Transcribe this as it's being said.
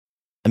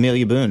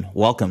Amelia Boone,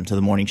 welcome to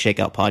the Morning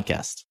Shakeout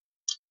podcast.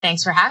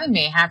 Thanks for having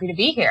me. Happy to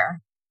be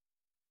here.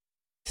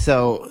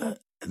 So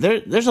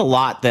there's a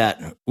lot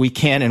that we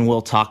can and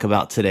will talk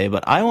about today,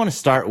 but I want to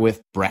start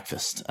with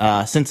breakfast,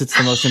 since it's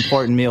the most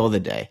important meal of the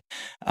day.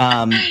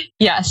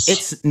 Yes.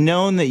 It's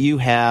known that you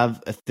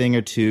have a thing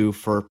or two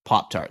for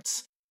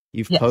Pop-Tarts.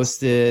 You've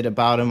posted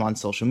about them on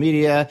social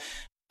media.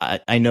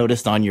 I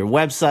noticed on your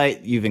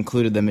website, you've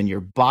included them in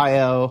your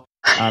bio.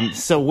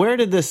 So where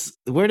did this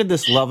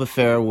love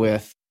affair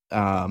with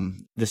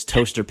this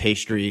toaster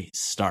pastry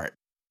start?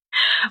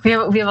 We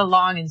have a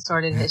long and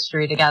sordid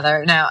history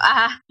together. No,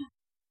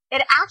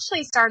 it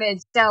actually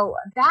started. So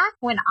back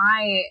when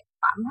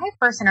my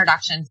first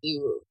introduction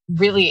to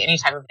really any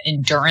type of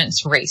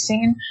endurance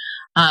racing,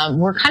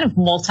 were kind of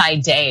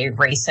multi-day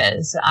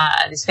races.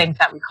 These things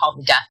that we call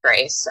the death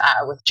race,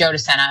 with Joe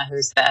DeSena,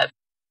 who's the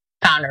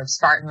founder of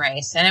Spartan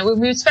Race. And we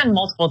would spend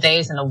multiple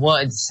days in the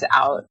woods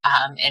out,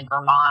 in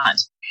Vermont.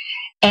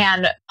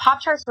 And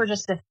Pop-Tarts were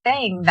just a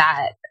thing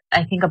that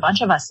I think a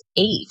bunch of us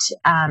ate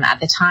at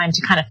the time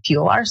to kind of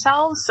fuel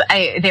ourselves.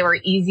 They were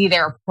easy, they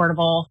were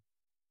portable.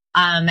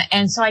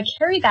 And so I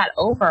carried that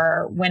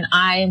over when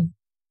I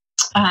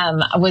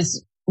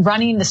was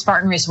running the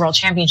Spartan Race World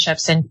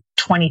Championships in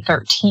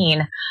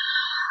 2013.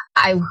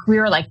 We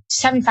were like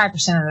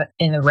 75%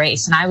 in the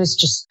race, and I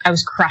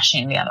was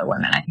crushing the other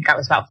women. I think I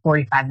was about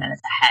 45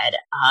 minutes ahead.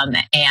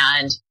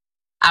 And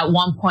at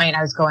one point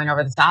I was going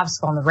over this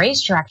obstacle and the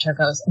race director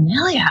goes,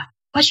 "Amelia,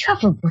 what'd you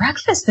have for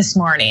breakfast this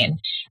morning?"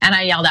 And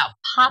I yelled out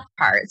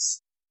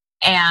Pop-Tarts,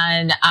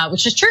 and,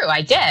 which is true.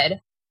 I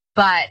did,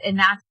 and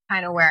that's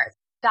kind of where it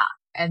stuck.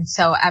 And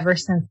so ever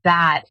since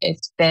that,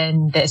 it's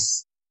been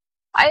it's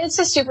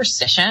a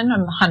superstition.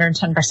 I'm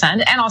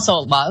 110% and also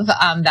a love,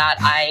 that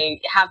I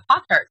have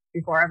Pop-Tarts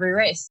before every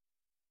race.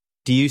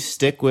 Do you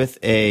stick with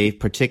a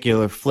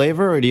particular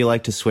flavor or do you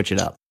like to switch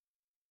it up?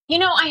 You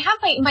know, I have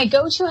my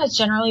go-to has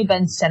generally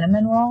been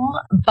cinnamon roll,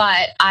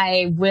 but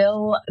I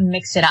will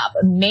mix it up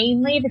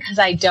mainly because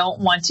I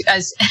don't want to,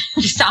 as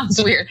it sounds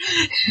weird,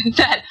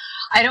 that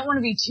I don't want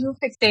to be too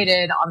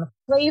fixated on the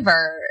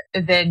flavor.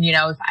 Then,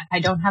 if I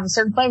don't have a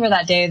certain flavor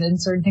that day, then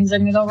certain things are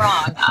going to go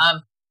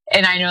wrong.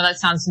 And I know that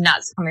sounds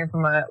nuts coming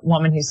from a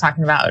woman who's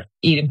talking about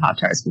eating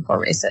Pop-Tarts before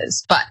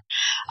races, but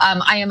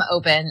I am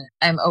open.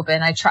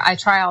 I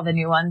try all the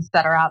new ones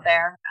that are out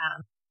there.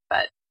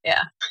 But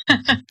yeah.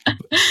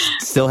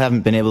 Still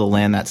haven't been able to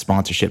land that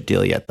sponsorship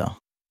deal yet, though.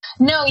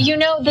 No,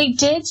 they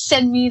did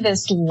send me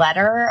this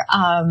letter,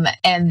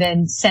 and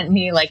then sent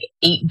me like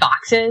 8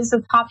 boxes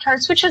of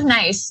Pop-Tarts, which was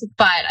nice.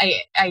 But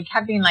I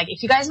kept being like,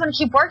 if you guys want to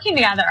keep working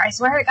together, I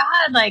swear to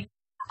God, like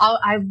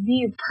I'd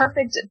be a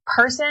perfect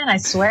person. I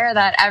swear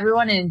that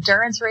everyone in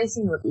endurance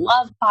racing would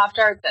love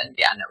Pop-Tarts, and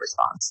no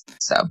response.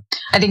 So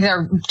I think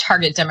their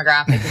target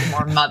demographic is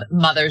more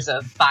mothers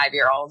of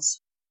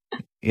 5-year-olds.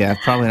 Yeah,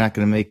 probably not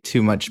going to make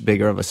too much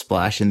bigger of a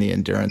splash in the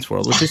endurance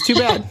world, which is too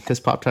bad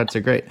because Pop-Tarts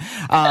are great.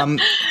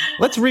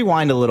 Let's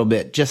rewind a little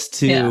bit just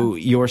to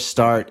your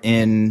start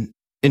in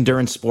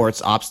endurance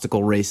sports,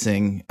 obstacle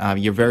racing.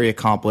 You're very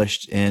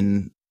accomplished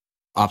in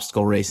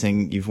obstacle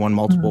racing. You've won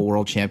multiple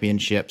world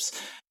championships.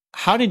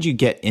 How did you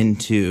get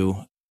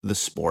into the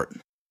sport?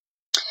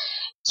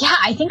 Yeah,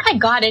 I think I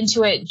got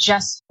into it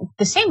just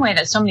the same way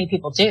that so many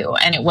people do.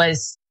 And it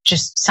was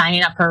just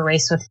signing up for a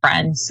race with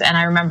friends. And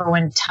I remember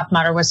when Tough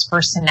Mudder was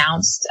first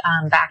announced,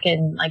 back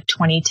in like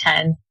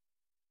 2010,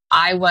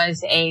 I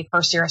was a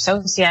first-year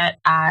associate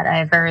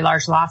at a very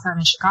large law firm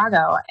in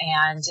Chicago.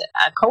 And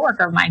a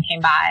coworker of mine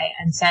came by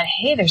and said,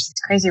 "Hey, there's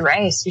this crazy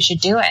race. We should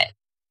do it."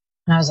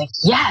 And I was like,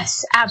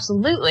 "Yes,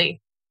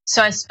 absolutely."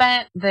 So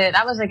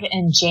that was like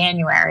in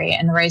January,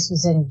 and the race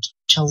was in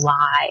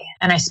July.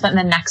 And I spent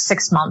the next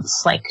 6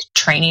 months like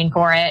training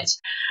for it.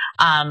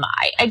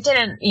 I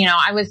didn't,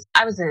 I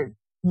was a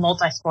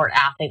multi-sport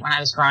athlete when I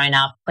was growing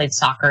up, played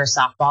soccer,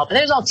 softball, but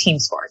it was all team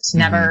sports.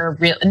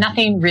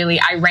 Nothing really.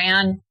 I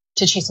ran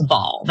to chase a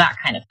ball, that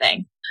kind of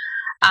thing.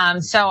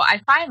 So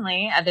I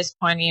finally, at this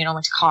point,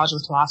 went to college,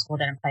 went to law school,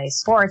 didn't play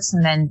sports,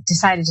 and then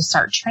decided to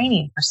start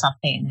training for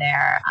something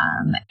there.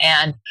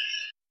 And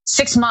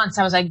 6 months,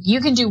 I was like,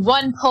 "You can do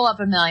one pull-up,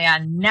 Amelia." I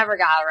never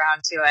got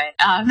around to it.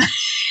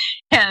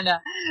 And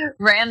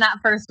ran that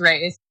first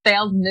race,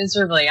 failed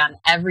miserably on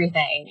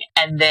everything,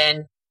 and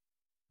then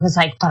was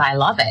like, "But I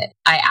love it.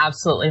 I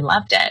absolutely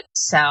loved it."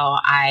 So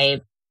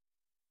I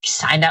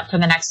signed up for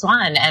the next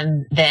one,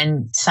 and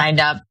then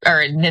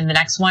then the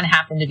next one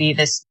happened to be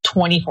this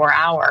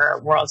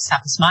 24-hour World's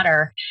Toughest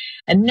Mudder.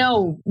 And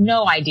no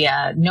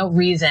idea, no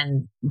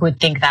reason would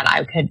think that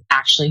I could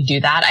actually do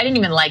that. I didn't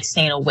even like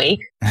staying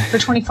awake for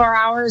 24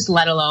 hours,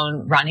 let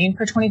alone running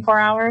for 24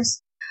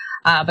 hours.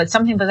 But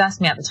something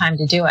possessed me at the time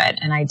to do it,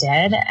 and I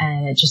did,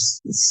 and it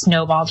just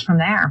snowballed from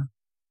there.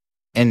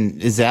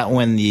 And is that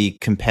when the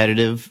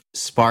competitive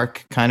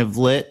spark kind of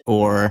lit,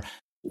 or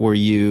were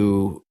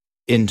you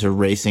into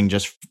racing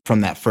just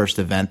from that first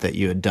event that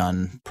you had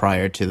done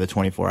prior to the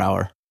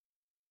 24-hour?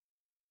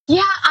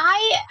 Yeah,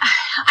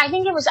 I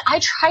think I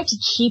tried to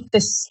keep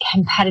this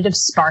competitive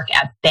spark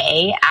at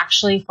bay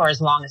actually for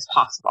as long as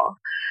possible.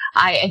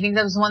 I think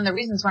that was one of the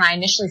reasons when I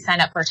initially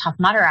signed up for Tough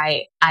Mudder,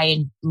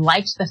 I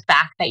liked the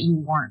fact that you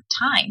weren't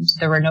timed.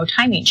 There were no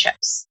timing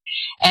chips,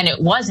 and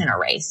it wasn't a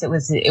race. It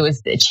was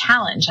the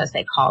challenge, as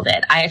they called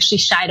it. I actually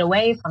shied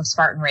away from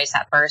Spartan Race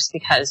at first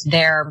because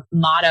their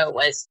motto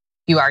was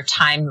you are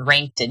time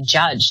ranked and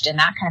judged and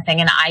that kind of thing.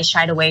 And I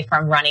shied away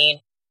from running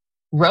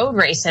road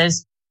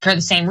races for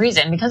the same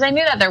reason, because I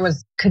knew that there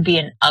could be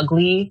an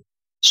ugly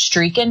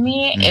streak in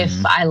me if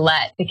I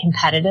let the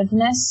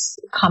competitiveness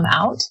come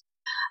out.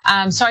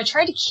 So I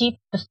tried to keep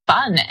the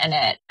fun in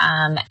it.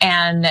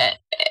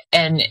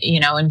 And, you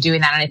know, in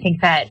doing that, and I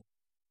think that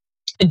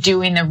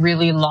doing the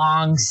really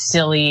long,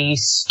 silly,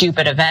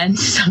 stupid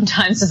events,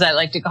 sometimes as I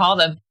like to call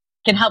them,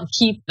 can help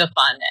keep the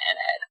fun in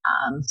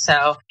it.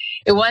 So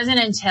it wasn't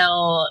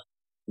until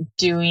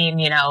doing,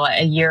 you know,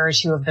 a year or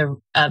two of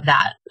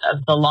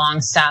the long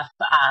stuff,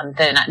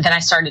 then I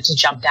started to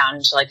jump down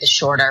into like the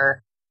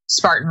shorter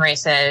Spartan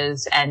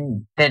races.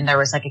 And then there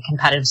was like a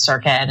competitive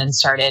circuit and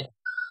started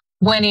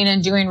winning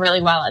and doing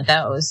really well at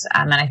those.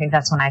 And I think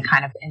that's when I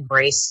kind of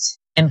embraced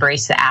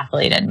the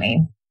athlete in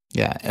me.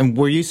 Yeah. And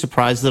were you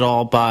surprised at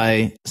all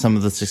by some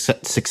of the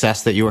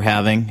success that you were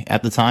having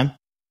at the time?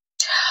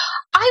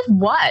 I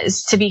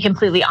was, to be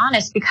completely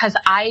honest, because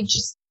I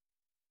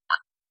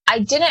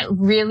didn't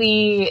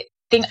really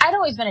think, I'd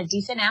always been a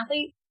decent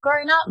athlete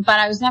growing up, but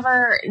I was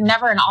never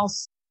an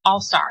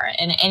all-star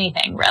in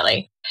anything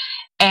really.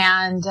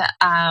 And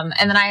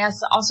then I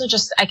also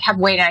I kept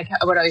waiting.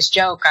 I would always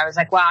joke. I was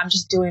like, well, I'm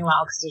just doing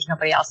well because there's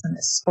nobody else in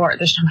this sport.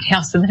 There's nobody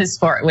else in this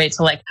sport. Wait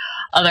till like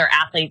other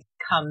athletes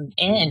come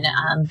in.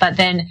 But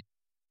then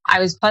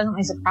I was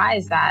pleasantly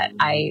surprised that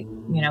I,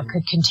 you know,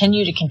 could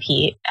continue to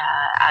compete,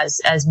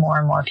 as more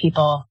and more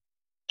people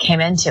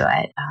came into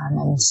it.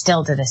 And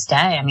still to this day,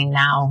 I mean,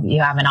 now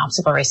you have an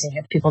obstacle racing,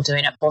 you have people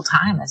doing it full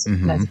time as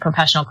a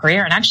professional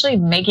career and actually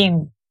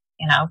making,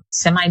 you know,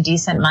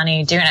 semi-decent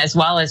money doing it, as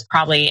well as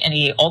probably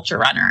any ultra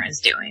runner is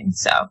doing.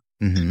 So,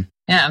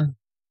 yeah.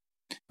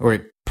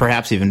 Or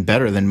perhaps even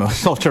better than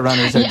most ultra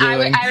runners are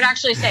doing. I would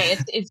actually say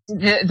it's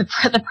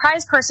the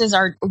prize purses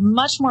are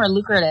much more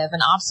lucrative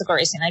in obstacle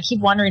racing. I keep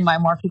wondering why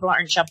more people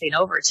aren't jumping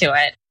over to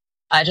it,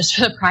 just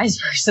for the prize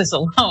purses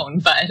alone.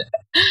 But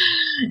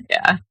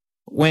yeah.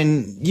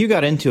 When you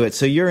got into it,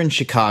 so you're in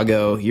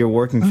Chicago, you're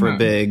working for a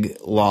big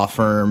law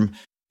firm.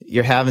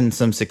 You're having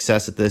some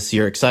success at this.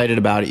 You're excited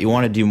about it. You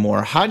want to do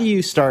more. How do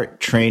you start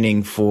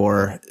training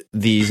for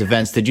these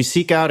events? Did you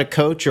seek out a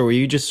coach, or were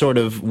you just sort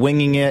of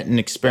winging it and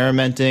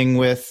experimenting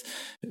with,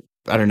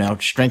 I don't know,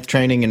 strength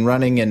training and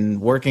running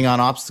and working on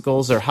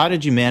obstacles? Or how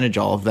did you manage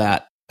all of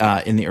that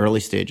in the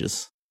early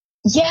stages?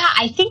 Yeah,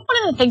 I think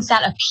one of the things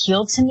that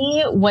appealed to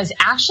me was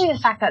actually the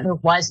fact that there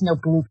was no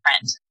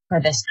blueprint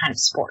for this kind of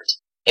sport.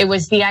 It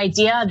was the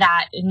idea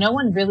that no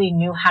one really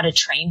knew how to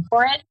train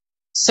for it.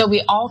 So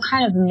we all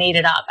kind of made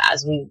it up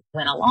as we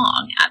went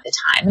along at the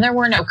time. And there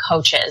were no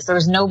coaches. There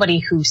was nobody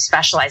who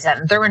specialized in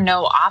it. There were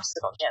no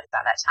obstacle gyms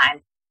at that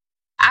time.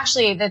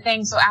 Actually,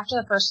 so after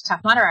the first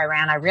Tough Mudder I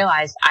ran, I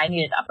realized I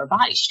needed upper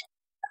body strength.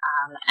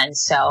 And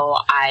so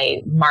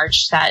I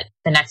marched that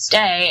the next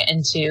day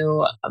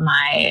into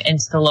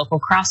the local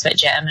CrossFit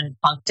gym and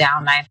plunked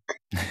down my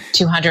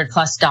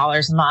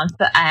 $200+ a month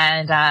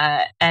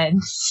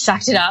and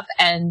sucked it up.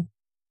 And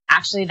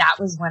actually, that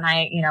was when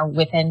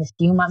within a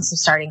few months of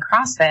starting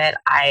CrossFit,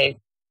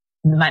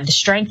 the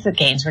strength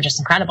gains were just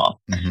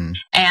incredible.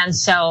 And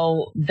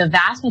so the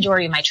vast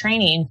majority of my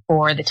training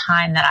for the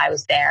time that I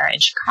was there in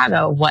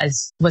Chicago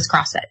was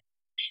CrossFit.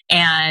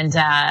 And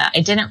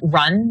I didn't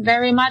run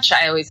very much.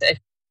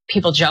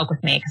 People joke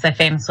with me because I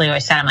famously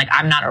always said,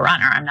 I'm not a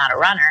runner.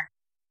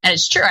 And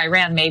it's true. I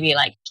ran maybe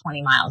like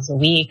 20 miles a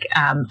week.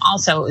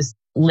 Also, it was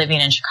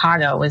living in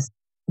Chicago was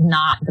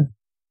not the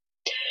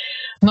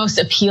most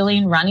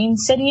appealing running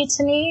city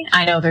to me.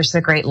 I know there's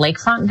the great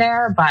lakefront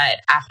there,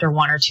 but after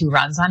one or two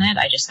runs on it,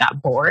 I just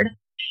got bored.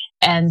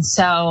 And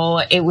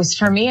so it was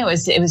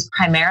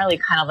primarily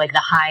kind of like the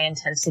high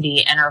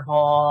intensity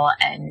interval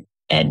and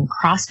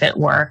CrossFit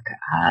work,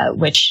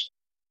 which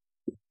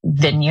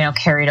then,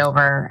 carried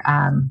over,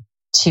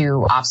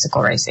 to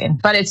obstacle racing.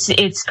 But it's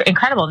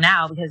incredible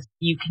now because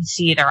you can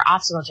see there are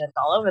obstacle gyms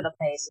all over the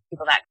place,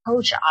 people that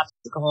coach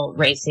obstacle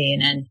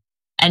racing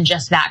and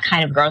just that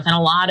kind of growth and a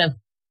lot of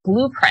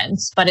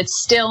blueprints, but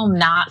it's still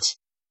not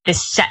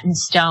this set in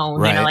stone.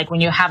 Right. Like when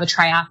you have a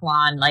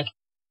triathlon, like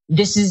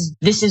this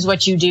is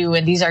what you do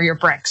and these are your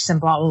bricks and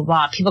blah blah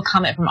blah. People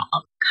come at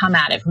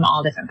it from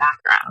all different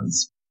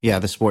backgrounds. Yeah,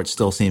 the sport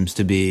still seems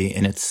to be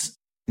in its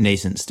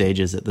nascent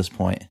stages at this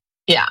point.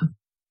 Yeah.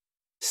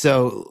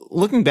 So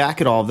looking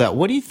back at all of that,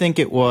 what do you think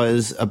it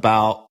was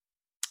about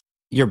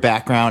your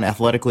background,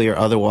 athletically or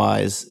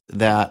otherwise,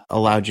 that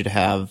allowed you to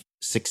have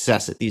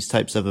success at these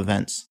types of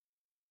events?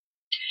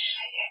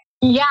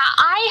 Yeah,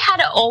 I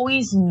had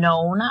always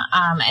known,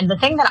 and the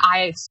thing that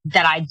I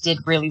did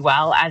really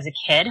well as a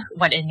kid,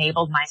 what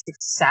enabled my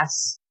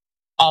success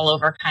all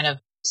over kind of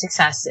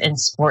success in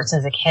sports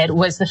as a kid,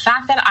 was the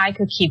fact that I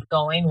could keep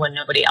going when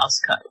nobody else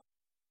could.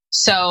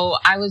 So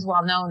I was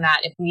well known that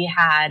if we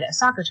had a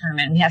soccer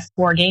tournament, we had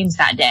 4 games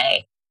that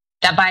day,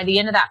 that by the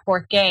end of that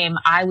fourth game,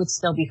 I would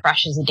still be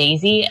fresh as a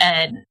daisy,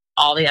 and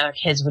all the other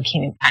kids would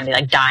kind of be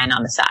like dying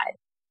on the side.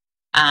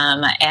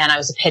 And I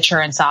was a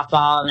pitcher in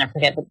softball, and I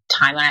forget the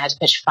time when I had to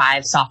pitch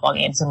 5 softball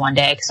games in one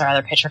day because our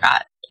other pitcher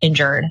got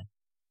injured.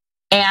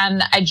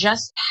 And I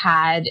just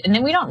had, and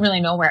then we don't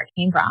really know where it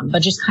came from,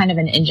 but just kind of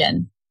an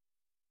engine.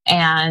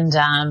 And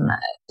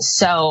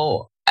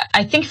so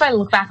I think if I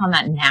look back on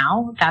that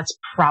now, that's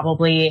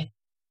probably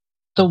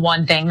the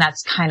one thing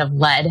that's kind of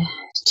led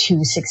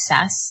to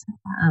success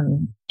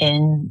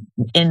in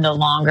the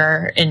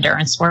longer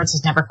endurance sports.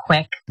 It's never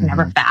quick,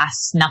 never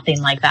fast,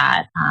 nothing like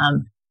that.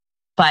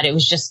 But it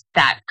was just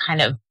that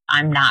kind of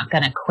I'm not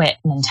going to quit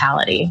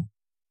mentality.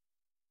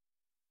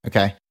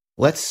 Okay.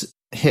 Let's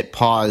hit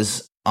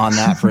pause on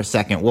that for a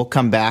second. We'll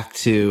come back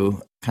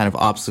to kind of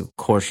obstacle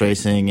course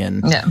racing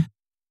and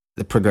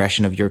the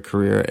progression of your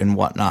career and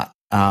whatnot.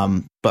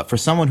 But for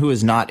someone who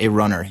is not a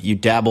runner, you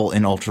dabble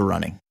in ultra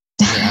running.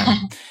 Yeah.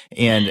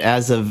 And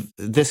as of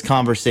this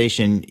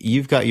conversation,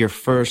 you've got your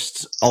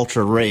first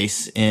ultra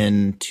race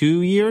in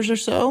 2 years or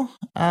so.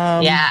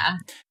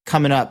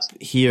 Coming up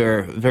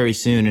here very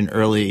soon in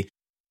early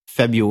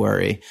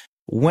February.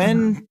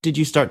 When did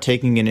you start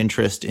taking an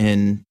interest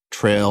in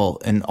trail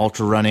and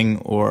ultra running,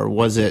 or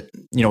was it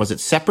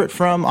separate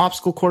from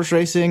obstacle course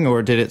racing,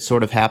 or did it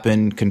sort of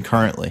happen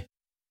concurrently?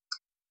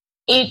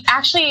 It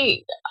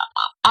actually,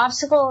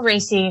 obstacle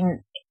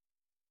racing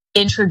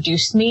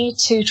introduced me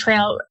to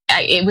trail.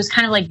 It was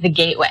kind of like the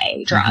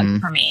gateway drug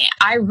for me.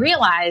 I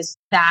realized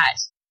that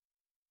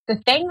the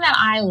thing that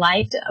I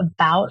liked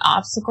about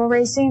obstacle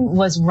racing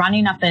was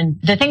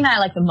the thing that I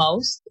liked the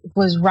most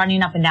was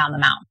running up and down the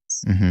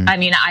mountains. I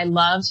mean, I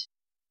loved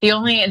they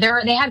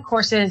had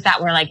courses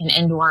that were like in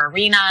indoor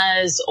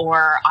arenas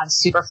or on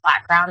super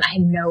flat ground. I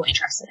had no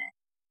interest in it.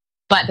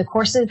 But the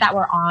courses that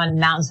were on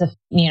mountains,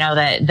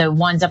 the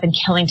ones up in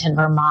Killington,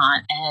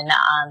 Vermont,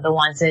 and the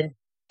ones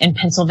in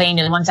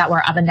Pennsylvania, the ones that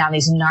were up and down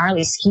these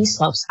gnarly ski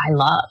slopes, I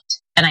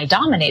loved. And I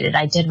dominated.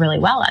 I did really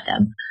well at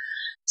them.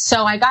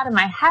 So I got in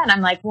my head,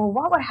 I'm like, well,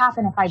 what would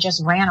happen if I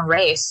just ran a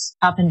race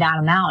up and down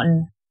a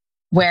mountain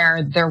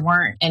where there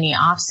weren't any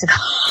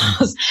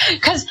obstacles?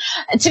 Because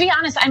to be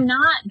honest, I've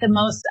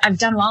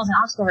done well as an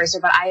obstacle racer,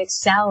 but I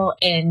excel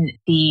in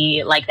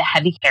the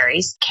heavy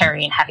carries,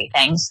 carrying heavy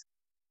things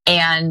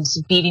and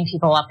beating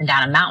people up and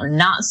down a mountain.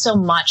 Not so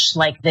much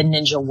like the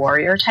Ninja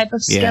Warrior type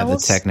of skills. Yeah, the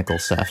technical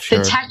stuff. Sure.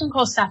 The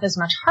technical stuff is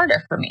much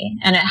harder for me,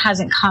 and it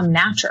hasn't come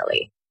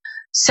naturally.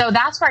 So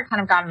that's where I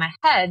kind of got in my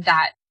head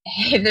that,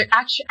 hey,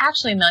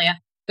 actually, Amelia,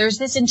 there's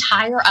this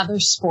entire other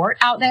sport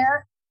out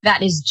there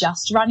that is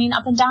just running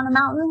up and down the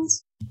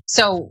mountains.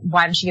 So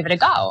why don't you give it a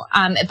go?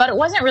 But it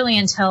wasn't really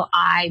until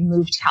I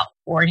moved to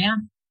California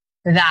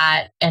and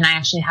I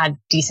actually had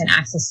decent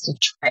access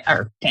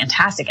to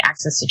fantastic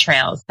access to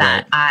trails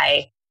that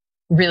I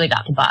really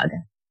got the bug.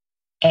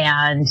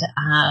 And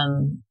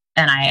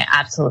I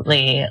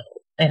absolutely,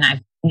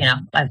 and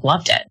I've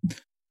loved it.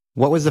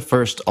 What was the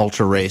first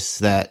ultra race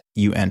that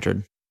you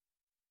entered?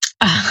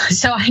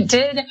 So I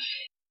did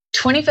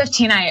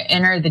 2015. I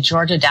entered the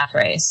Georgia Death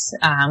Race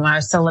when I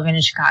was still living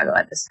in Chicago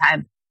at this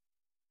time.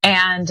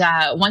 And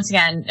once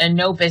again,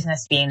 no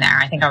business being there.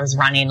 I think I was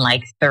running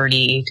like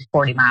 30 to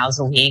 40 miles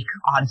a week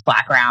on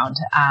flat ground.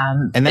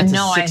 And that's a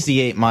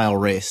 68-mile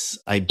race,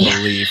 I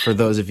believe, for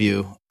those of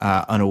you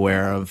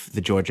unaware of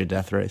the Georgia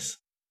Death Race.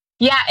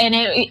 Yeah, and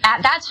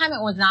at that time,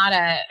 it was not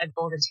a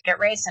golden ticket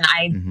race, and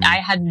I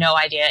had no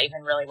idea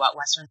even really what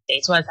Western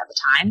States was at the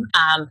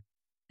time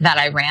that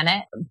I ran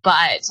it.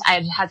 But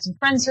I had some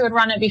friends who had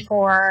run it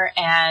before,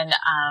 and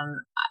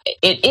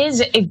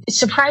it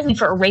surprisingly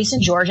for a race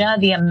in Georgia,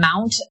 the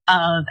amount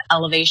of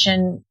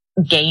elevation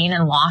gain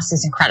and loss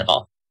is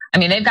incredible. I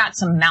mean, they've got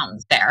some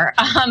mountains there.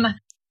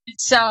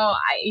 So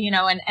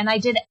I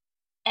did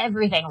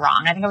everything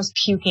wrong. I think I was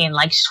puking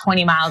like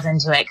 20 miles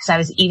into it because I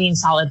was eating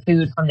solid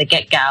food from the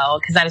get-go,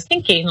 because I was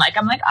thinking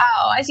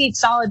I eat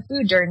solid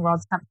food during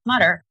World's Cup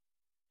Smutter,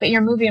 but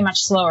you're moving a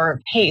much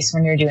slower pace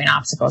when you're doing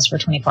obstacles for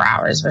 24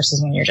 hours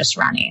versus when you're just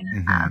running.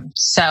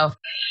 So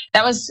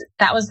that was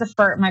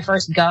my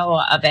first go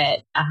of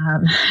it,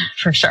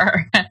 for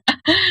sure.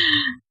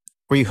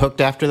 Were you hooked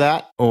after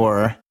that,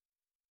 or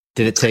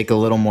did it take a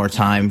little more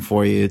time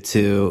for you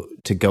to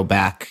go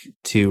back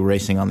to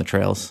racing on the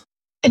trails?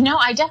 No,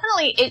 I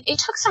definitely, it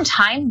took some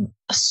time,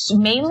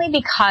 mainly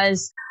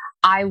because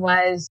I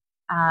was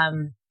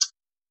not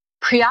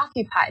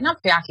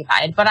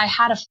preoccupied, but I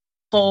had a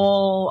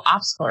full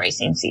obstacle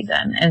racing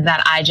season, and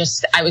that I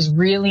was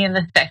really in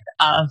the thick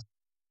of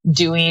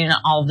doing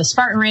all of the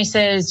Spartan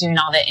races, doing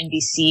all the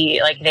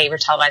NBC, like they were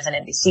televised on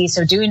NBC.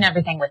 So doing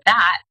everything with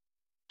that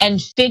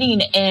and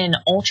fitting in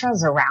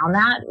ultras around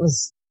that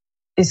was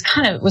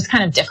kind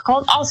of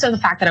difficult. Also the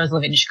fact that I was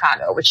living in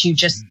Chicago, which you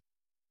just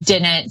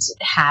didn't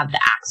have the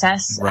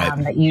access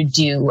that you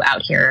do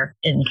out here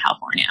in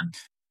California.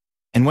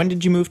 And when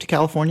did you move to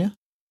California?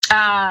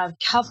 I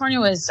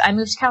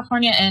moved to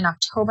California in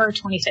October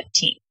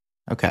 2015.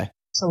 Okay.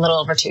 So a little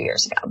over 2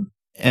 years ago.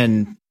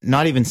 And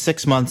not even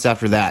 6 months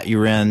after that, you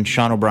ran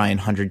Sean O'Brien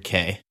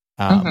 100K.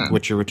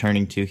 which you're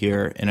returning to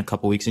here in a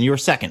couple weeks, and you were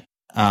second,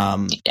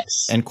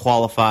 yes, and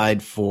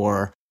qualified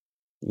for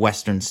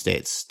Western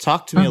States.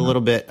 Talk to me a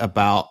little bit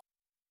about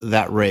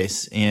that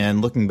race,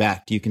 and looking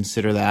back, do you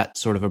consider that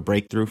sort of a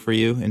breakthrough for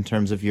you in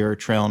terms of your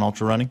trail and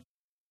ultra running?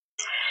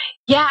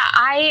 Yeah,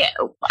 I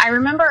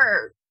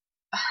remember,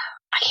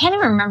 I can't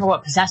even remember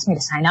what possessed me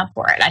to sign up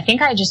for it. I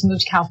think I just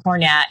moved to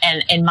California,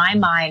 and in my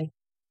mind,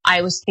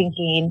 I was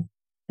thinking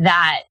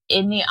that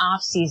in the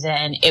off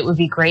season, it would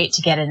be great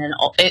to get in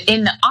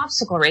the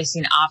obstacle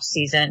racing off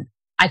season.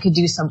 I could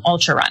do some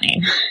ultra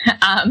running,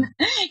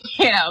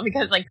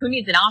 because like, who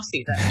needs an off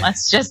season?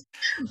 Let's just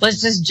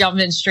jump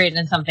in straight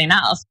into something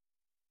else.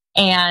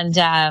 And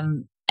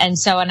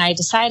so when I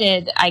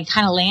decided, I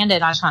kind of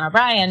landed on Sean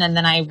O'Brien, and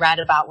then I read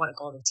about what a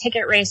golden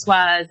ticket race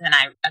was, and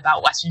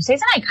about Western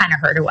States, and I kind of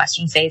heard of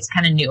Western States,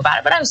 kind of knew about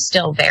it, but I was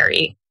still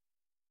very,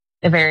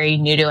 very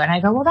new to it. And I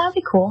go, well, that'd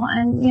be cool.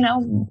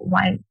 And,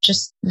 why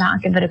just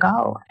not give it a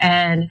go?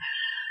 And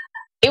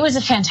it was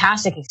a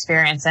fantastic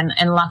experience. And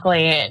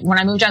luckily, when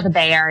I moved out of the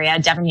Bay Area,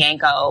 Devin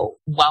Yanko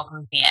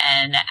welcomed me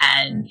in,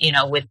 and,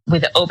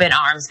 with open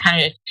arms,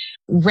 kind of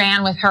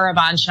ran with her a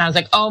bunch. And I was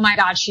like, oh my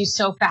God, she's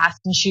so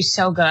fast and she's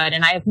so good,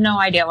 and I have no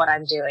idea what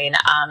I'm doing.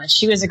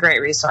 She was a great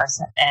resource.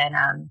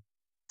 And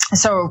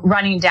so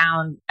running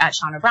down at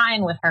Sean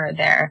O'Brien with her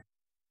there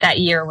that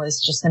year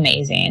was just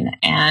amazing.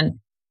 And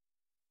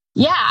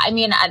yeah, I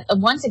mean,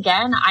 once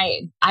again,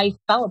 I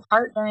fell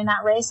apart during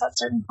that race at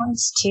certain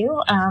points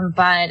too.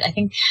 But I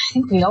think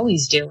we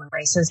always do when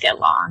races get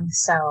long.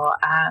 So,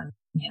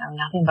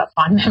 nothing but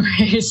fun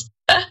memories.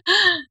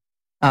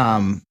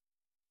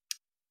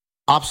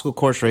 Obstacle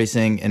course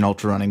racing and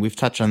ultra running, we've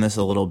touched on this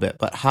a little bit,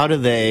 but how do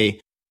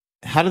they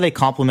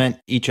complement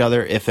each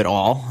other, if at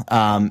all?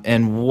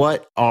 And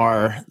what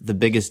are the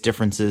biggest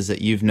differences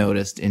that you've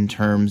noticed in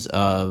terms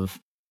of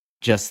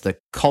just the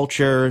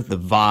culture, the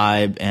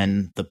vibe,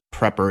 and the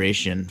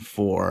preparation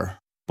for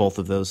both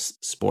of those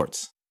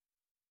sports?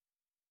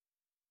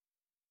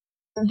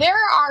 There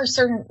are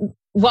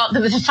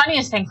the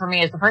funniest thing for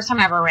me is the first time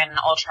I ever ran an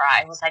ultra,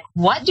 I was like,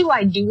 what do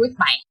I do with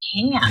my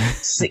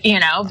hands?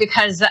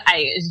 Because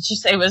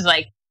it was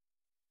like,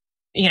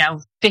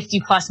 50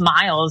 plus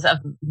miles of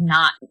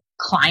not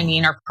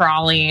climbing or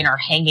crawling or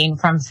hanging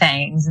from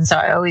things. And so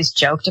I always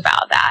joked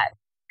about that.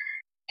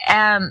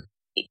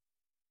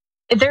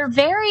 They're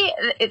very,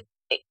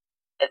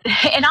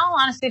 in all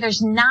honesty,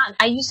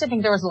 I used to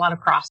think there was a lot of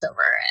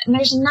crossover, and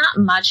there's not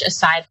much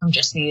aside from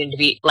just needing to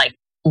be like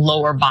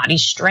lower body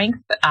strength,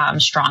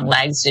 strong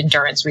legs,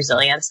 endurance,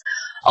 resilience.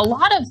 A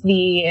lot of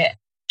the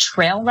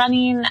trail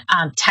running,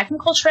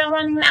 technical trail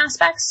running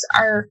aspects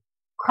are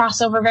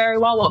crossover very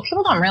well. What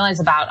people don't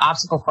realize about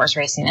obstacle course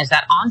racing is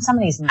that on some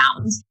of these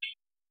mountains,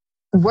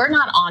 we're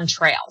not on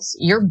trails.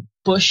 You're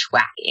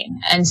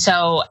bushwhacking. And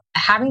so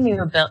having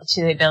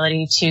the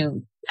ability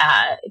to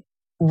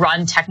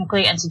run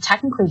technically and to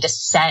technically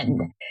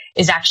descend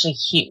is actually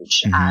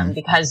huge,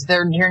 because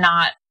they're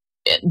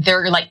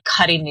like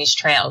cutting these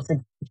trails a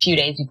few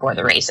days before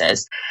the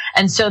races.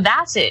 And so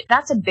that's it.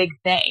 That's a big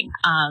thing.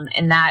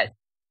 And that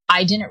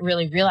I didn't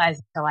really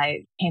realize until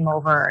I came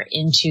over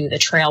into the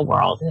trail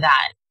world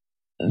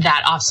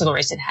that obstacle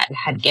racing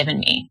had given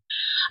me.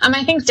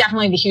 I think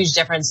definitely the huge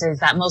difference is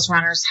that most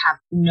runners have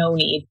no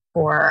need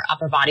for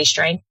upper body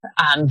strength.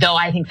 Though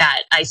I think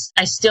that I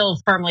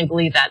still firmly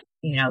believe that,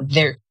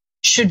 there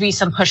should be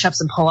some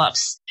push-ups and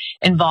pull-ups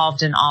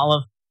involved in all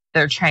of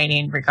their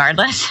training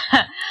regardless.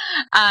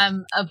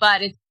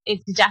 But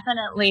it's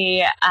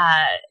definitely,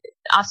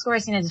 obstacle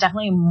racing is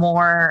definitely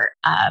more,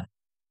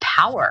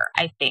 power,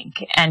 I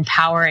think, and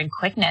power and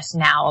quickness.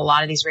 Now, a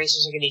lot of these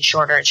races are getting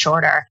shorter and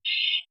shorter,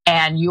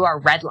 and you are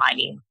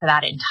redlining for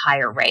that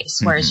entire race.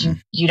 Whereas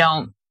you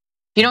don't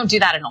do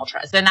that in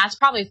ultras. And that's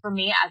probably, for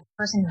me, as a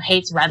person who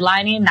hates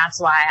redlining, that's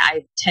why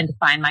I tend to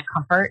find my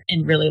comfort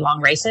in really long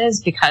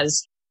races,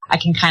 because I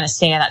can kind of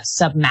stay at that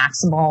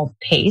sub-maximal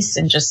pace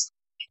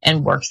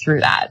and work through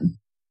that.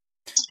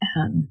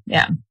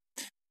 Yeah.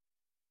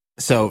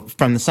 So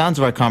from the sounds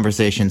of our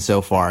conversation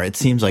so far, it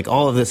seems like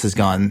all of this has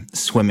gone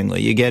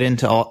swimmingly. You get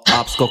into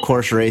obstacle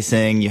course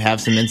racing, you have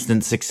some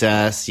instant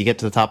success, you get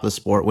to the top of the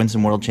sport, win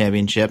some world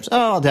championships.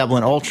 Oh, I'll dabble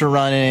in ultra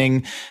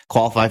running,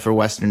 qualify for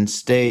Western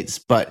States.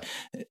 But,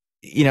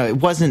 it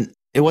wasn't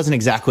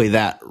exactly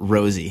that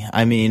rosy.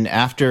 I mean,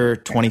 after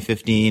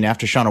 2015,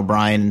 after Sean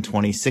O'Brien in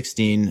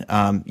 2016,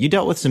 you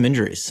dealt with some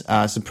injuries,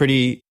 some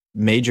pretty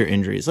major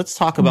injuries. Let's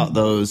talk about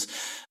those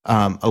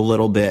a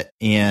little bit,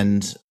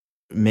 and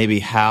maybe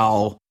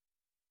how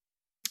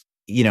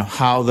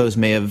those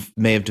may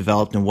have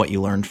developed and what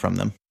you learned from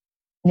them.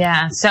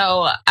 Yeah.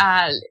 So,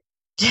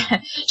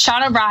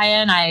 Sean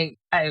O'Brien, I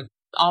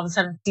all of a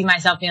sudden see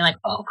myself being like,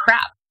 oh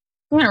crap,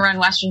 I'm going to run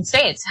Western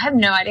States. I have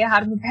no idea how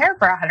to prepare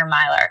for a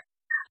 100-miler.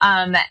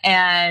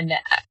 And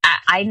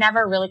I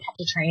never really kept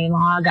a training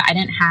log. I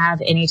didn't have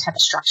any type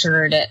of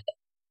structured,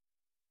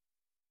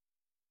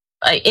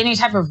 any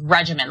type of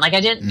regimen. Like,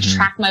 I didn't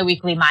track my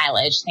weekly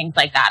mileage, things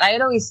like that. I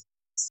had always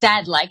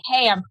said like,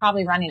 hey, I'm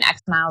probably running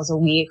X miles a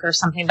week or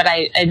something, but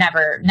I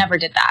never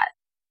did that.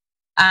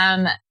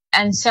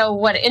 And so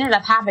what ended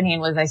up happening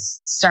was I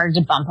started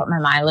to bump up my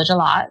mileage a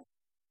lot.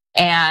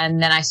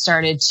 And then I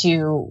started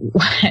to,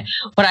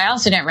 what I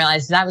also didn't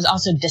realize is I was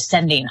also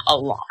descending a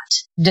lot.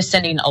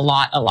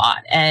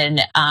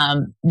 And,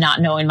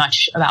 not knowing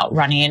much about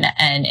running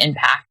and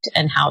impact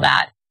and how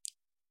that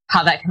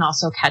can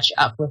also catch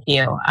up with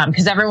you.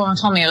 Cause everyone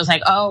told me it was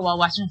like, oh, well,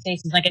 Western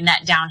States is like a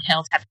net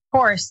downhill type of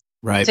course.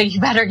 Right. So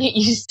you better get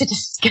used to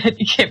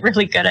get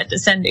really good at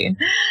descending.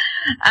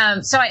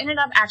 So I ended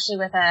up actually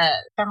with a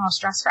femoral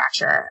stress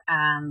fracture,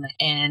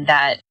 and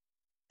that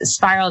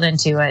spiraled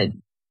into a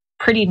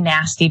pretty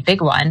nasty big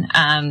one,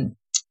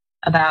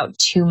 about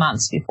 2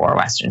 months before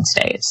Western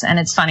States. And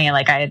it's funny,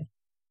 like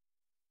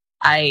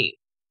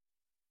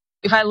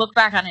if I look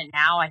back on it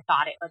now, I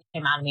thought it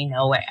came out of me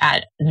nowhere.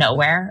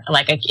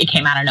 Like it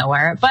came out of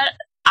nowhere, but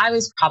I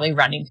was probably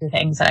running through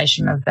things that I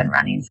shouldn't have been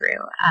running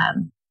through.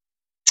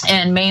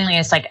 And mainly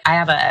it's like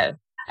I've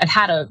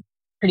had a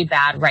pretty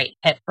bad right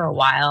hip for a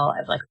while.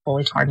 I've like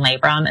fully torn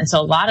labrum. And so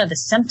a lot of the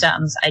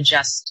symptoms were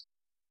just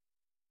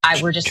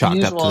chalked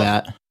usual. Up to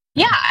that.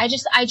 Yeah, I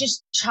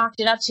just chalked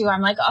it up to,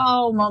 I'm like,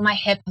 oh, well, my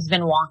hip has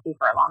been wonky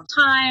for a long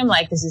time.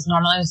 Like this is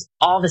normal. It was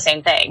all the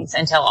same things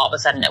until all of a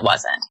sudden it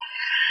wasn't.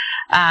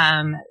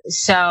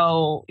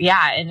 So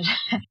yeah, and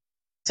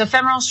so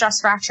femoral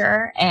stress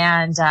fracture.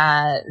 And,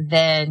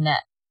 then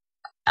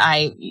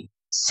I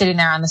sitting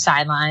there on the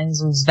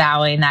sidelines was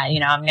vowing that,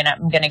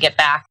 I'm going to get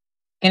back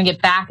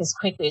as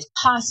quickly as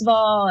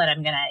possible. And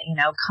I'm going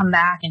to, come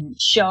back and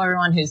show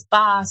everyone who's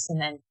boss.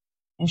 And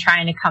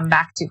trying to come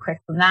back too quick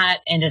from that,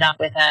 ended up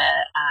with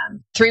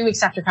 3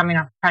 weeks after coming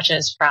off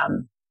crutches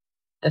from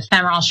the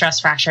femoral stress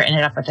fracture,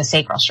 ended up with a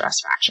sacral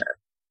stress fracture.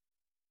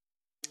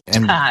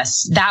 And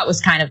that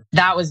was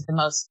the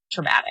most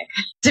traumatic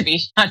to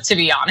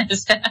be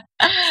honest.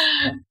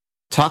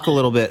 Talk a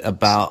little bit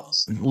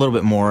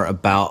more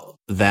about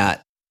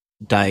that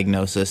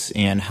diagnosis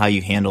and how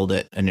you handled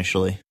it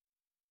initially.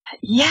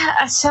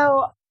 Yeah.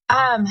 So,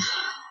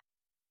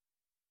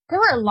 there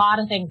were a lot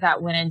of things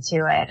that went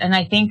into it. And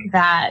I think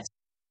that,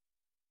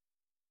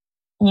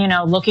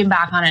 looking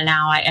back on it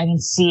now, I can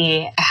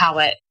see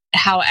how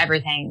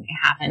everything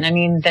happened. I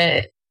mean,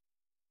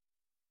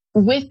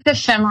 with the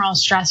femoral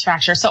stress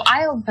fracture, so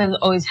I have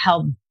always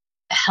held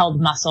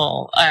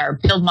muscle or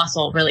build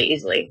muscle really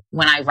easily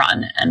when I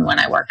run and when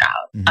I work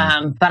out.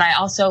 Mm-hmm. But I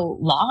also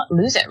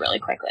lose it really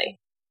quickly.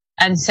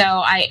 And so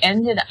I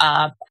ended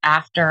up,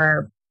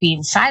 after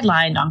being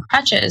sidelined on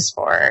crutches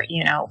for,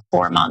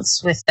 4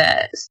 months with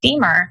the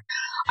femur,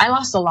 I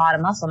lost a lot of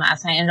muscle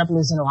mass and I ended up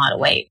losing a lot of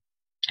weight,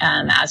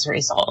 as a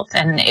result.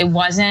 And it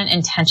wasn't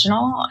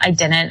intentional.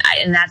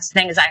 And that's the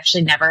thing is I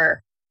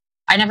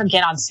never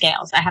get on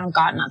scales. I haven't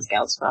gotten on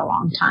scales for a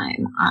long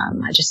time.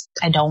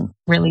 I don't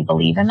really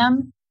believe in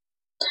them.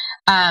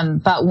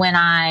 But when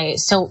I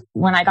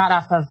got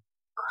off of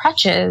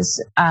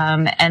crutches,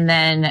 and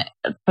then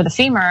for the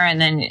femur,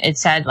 and then it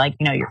said like,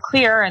 you're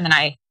clear. And then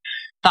I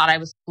thought I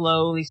was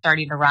slowly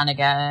starting to run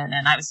again.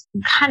 And I was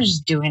kind of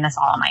just doing this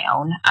all on my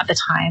own at the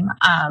time.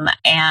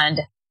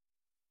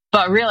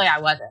 But really I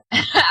wasn't.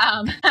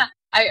 I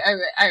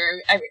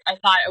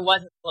thought I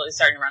wasn't slowly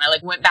starting to run. I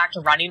went back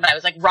to running, but I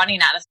was running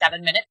at a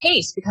 7-minute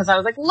pace because I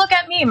was like, look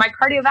at me, my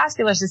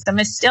cardiovascular system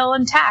is still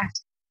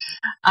intact.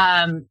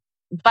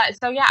 But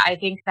so yeah, I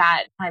think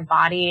that my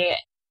body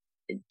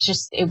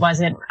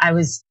I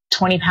was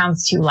 20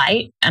 pounds too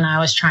light and I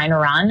was trying to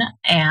run,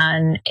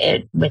 and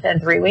it within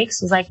 3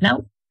 weeks was like,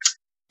 nope.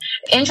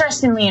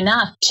 Interestingly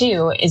enough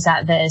too, is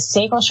that the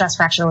sacral stress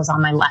fracture was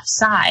on my left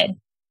side,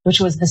 which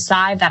was the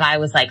side that I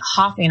was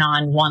hopping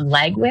on one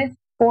leg with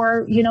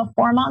for,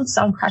 4 months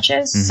on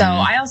crutches. Mm-hmm. So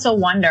I also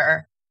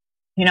wonder,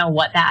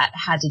 what that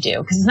had to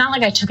do, because it's not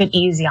like I took it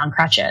easy on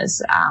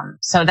crutches.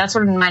 So that's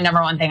sort of my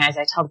number one thing. As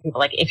I tell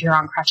people, if you're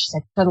on crutches,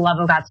 for the love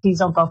of God, please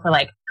don't go for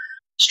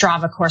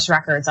Strava course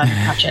records on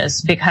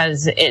crutches,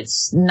 because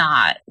it's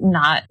not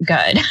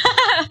good.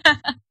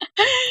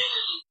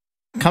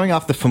 Coming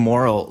off the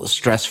femoral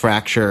stress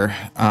fracture,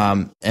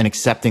 and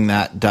accepting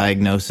that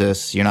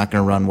diagnosis, you're not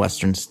going to run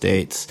Western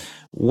States.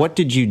 What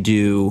did you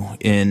do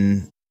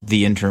in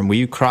the interim? Were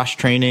you cross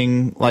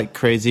training like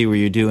crazy? Were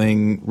you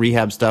doing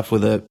rehab stuff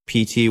with a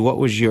PT? What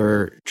was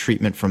your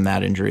treatment from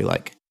that injury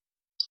like?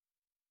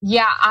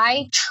 Yeah,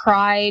 I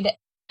tried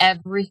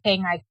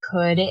everything I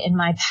could in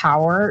my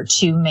power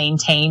to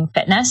maintain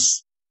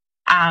fitness.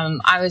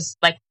 I was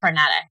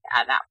frenetic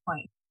at that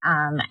point.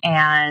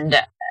 And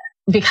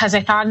because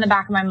I thought in the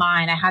back of my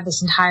mind, I had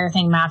this entire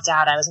thing mapped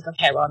out. I was like,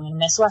 okay, well, I'm going to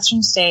miss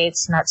Western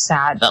States, and that's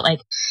sad. But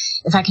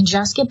if I can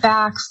just get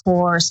back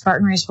for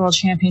Spartan Race World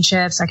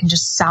Championships, I can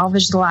just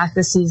salvage the last of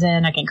the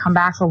season. I can come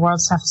back for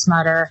World's Toughest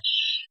Mudder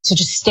to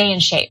just stay in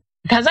shape.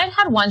 Because I'd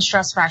had one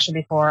stress fracture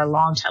before a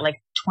long time,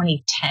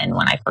 2010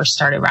 when I first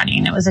started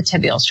running. It was a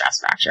tibial stress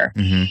fracture.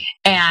 Mm-hmm.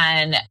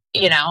 And,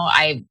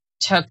 I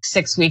took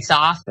 6 weeks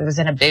off. It was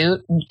in a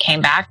boot and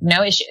came back,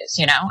 no issues,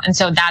 and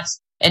so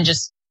and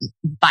just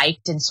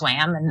biked and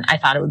swam, and I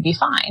thought it would be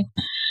fine.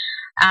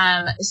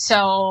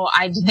 So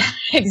I did the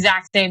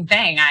exact same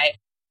thing.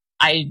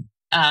 I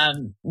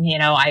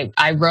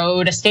I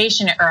rode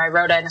I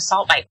rode an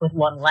assault bike with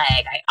one leg.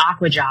 I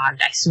aqua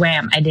jogged. I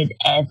swam. I did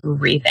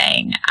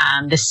everything.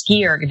 The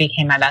skier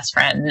became my best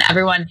friend.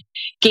 Everyone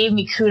gave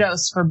me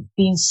kudos for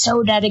being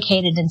so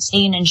dedicated and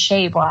staying in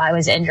shape while I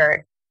was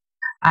injured.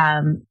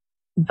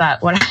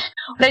 But what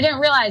I didn't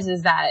realize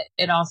is that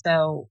it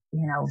also,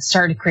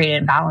 started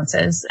creating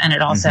imbalances, and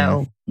it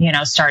also,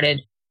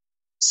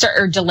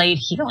 delayed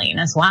healing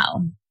as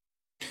well.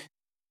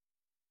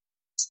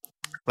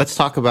 Let's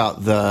talk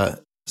about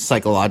the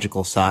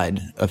psychological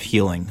side of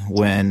healing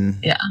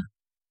when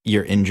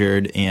you're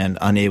injured and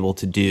unable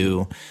to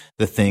do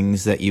the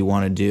things that you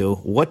want to do.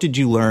 What did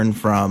you learn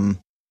from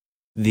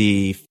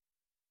the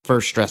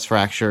first stress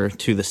fracture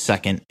to the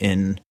second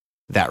in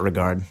that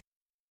regard?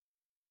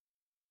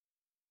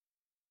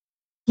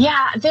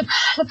 Yeah, the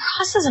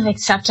process of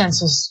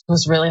acceptance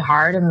was really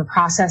hard, and the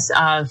process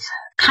of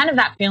kind of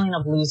that feeling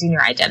of losing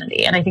your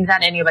identity. And I think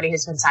that anybody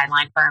who's been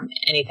sidelined from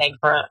anything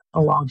for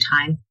a long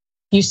time,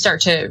 you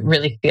start to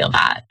really feel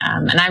that.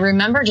 And I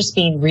remember just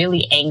being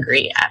really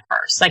angry at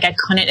first. Like I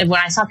couldn't, when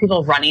I saw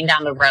people running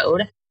down the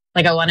road,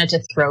 like I wanted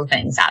to throw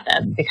things at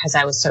them because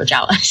I was so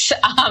jealous.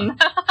 I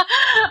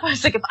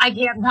was like, if I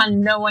can't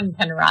run, no one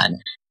can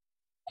run.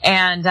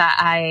 And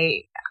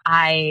I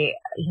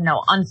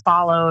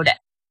unfollowed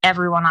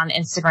everyone on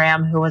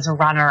Instagram who was a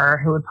runner,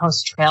 who would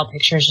post trail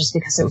pictures just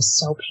because it was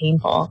so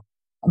painful.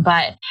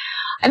 But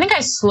I think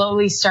I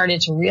slowly started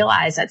to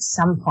realize at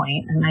some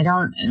point, and I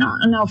don't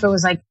know if it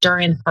was like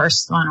during the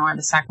first one or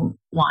the second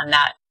one,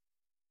 that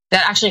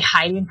actually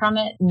hiding from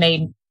it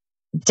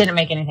didn't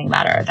make anything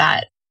better.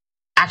 That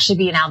actually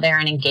being out there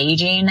and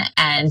engaging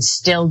and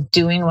still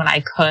doing what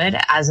I could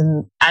as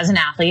an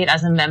athlete,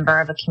 as a member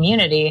of a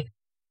community,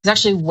 is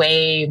actually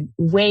way,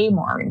 way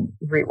more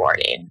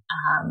rewarding.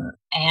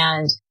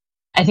 And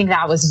I think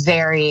that was a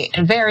very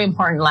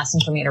important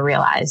lesson for me to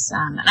realize.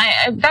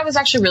 And that was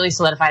actually really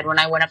solidified when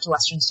I went up to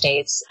Western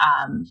States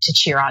to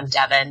cheer on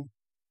Devin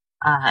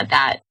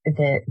that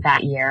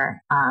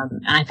year.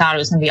 And I thought it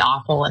was going to be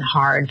awful and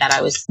hard that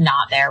I was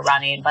not there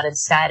running, but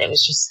instead it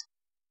was just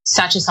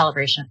such a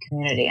celebration of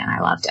community, and I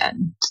loved it.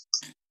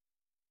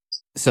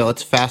 So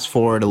let's fast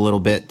forward a little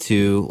bit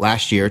to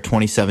last year,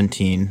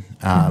 2017.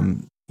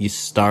 You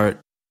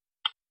start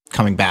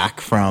coming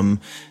back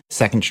from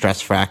second stress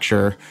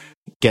fracture,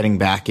 getting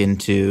back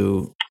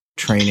into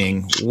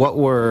training. What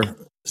were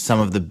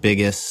some of the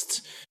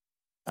biggest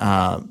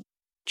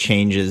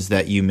changes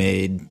that you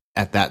made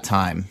at that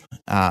time,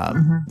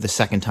 the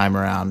second time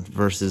around,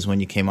 versus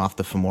when you came off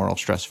the femoral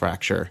stress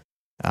fracture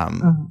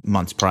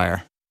months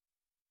prior?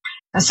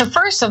 So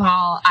first of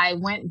all, I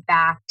went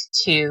back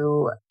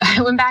to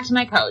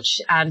my coach,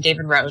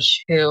 David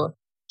Roche, who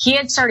he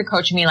had started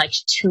coaching me like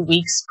 2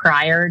 weeks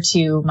prior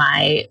to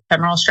my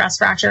femoral stress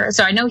fracture.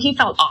 So I know he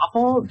felt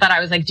awful, but I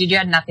was like, dude, you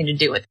had nothing to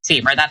do with the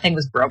femur. That thing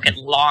was broken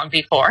long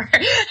before.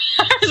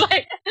 I was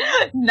like,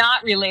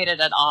 not related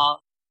at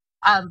all.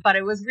 But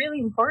it was really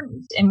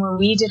important. And when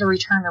we did a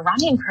return to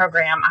running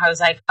program, I was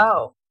like,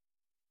 oh,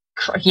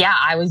 yeah,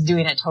 I was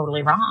doing it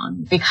totally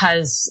wrong.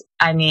 Because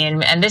and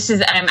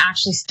I'm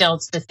actually still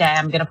to this day,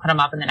 I'm going to put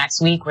them up in the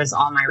next week, was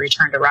all my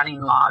return to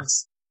running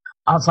logs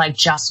of like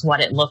just what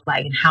it looked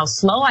like and how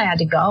slow I had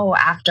to go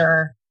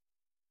after,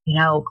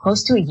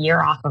 close to a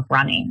year off of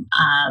running.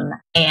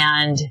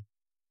 And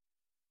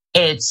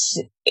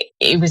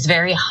it was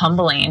very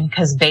humbling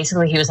because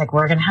basically he was like,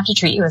 we're going to have to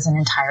treat you as an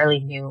entirely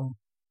new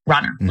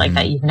runner, like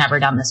that you've never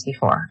done this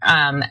before.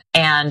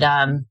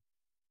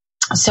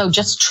 So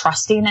just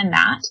trusting in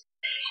that.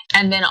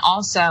 And then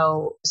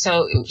also,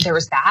 so there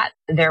was that,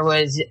 there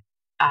was,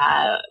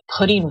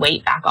 putting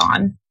weight back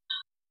on,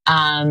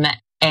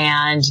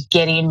 and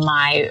getting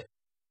my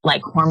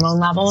like hormone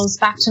levels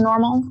back to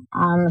normal,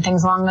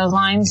 things along those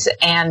lines.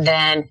 And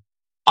then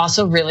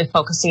also really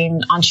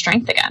focusing on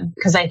strength again.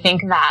 Cause I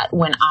think that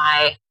when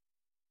I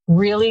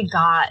really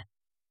got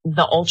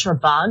the ultra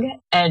bug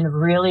and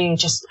really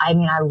just, I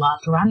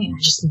loved running.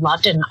 I just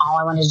loved it. And all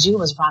I wanted to do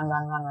was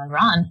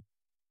run.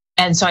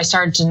 And so I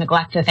started to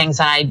neglect the things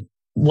that I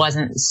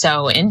wasn't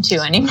so into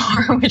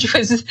anymore, which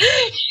was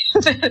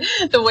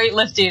the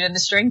weightlifting and the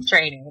strength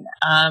training.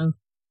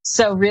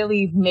 So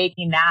really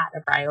making that a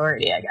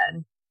priority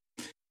again.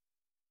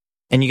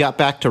 And you got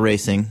back to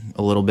racing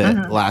a little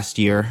bit last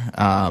year.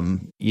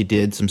 You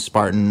did some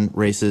Spartan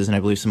races and I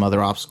believe some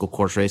other obstacle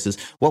course races.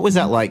 What was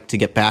that like to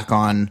get back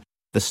on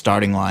the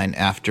starting line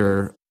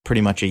after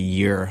pretty much a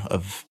year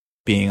of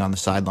being on the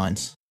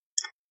sidelines?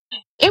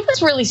 It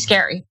was really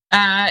scary.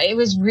 It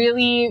was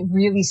really,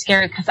 really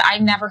scary because I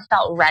never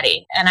felt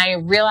ready. And I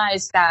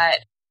realized that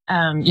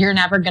you're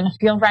never going to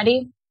feel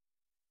ready.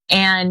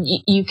 And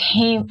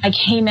I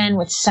came in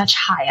with such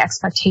high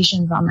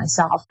expectations on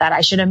myself that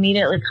I should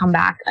immediately come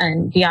back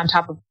and be on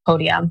top of the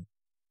podium.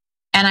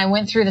 And I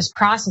went through this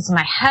process in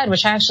my head,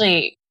 which I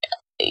actually,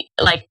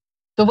 like,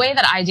 the way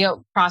that I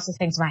process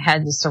things in my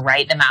head is to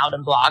write them out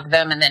and blog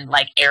them and then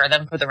like air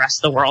them for the rest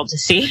of the world to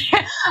see.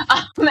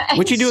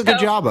 Which you do a good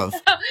job of.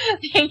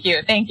 Thank you.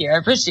 I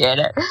appreciate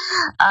it.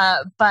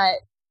 But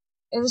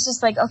it was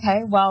just like,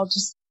 okay, well,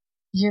 just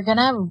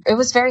it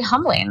was very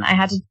humbling. I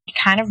had to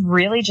kind of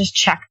really just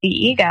check the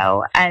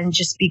ego and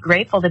just be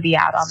grateful to be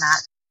out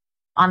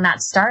on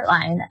that start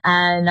line.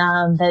 And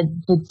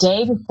the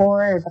day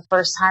before the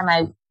first time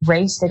I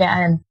raced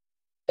again,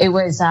 it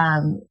was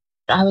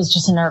I was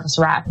just a nervous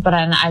wreck. But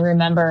I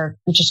remember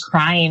just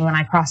crying when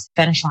I crossed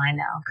the finish line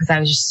now, because I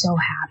was just so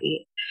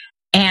happy.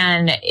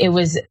 And it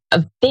was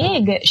a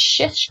big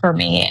shift for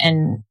me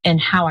in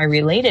how I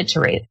related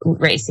to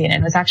racing.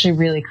 And it was actually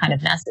really kind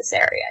of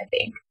necessary, I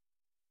think.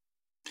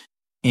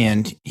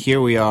 And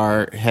here we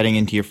are heading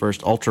into your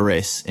first ultra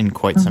race in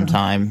quite some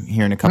time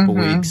here in a couple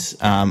weeks.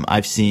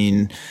 I've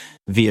seen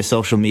via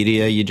social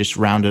media, you just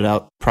rounded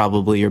up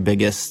probably your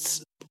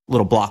biggest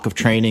little block of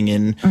training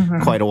in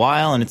quite a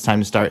while, and it's time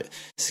to start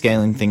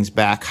scaling things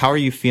back. How are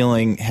you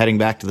feeling heading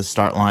back to the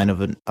start line of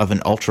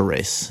an ultra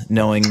race,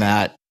 knowing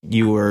that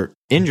you were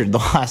injured the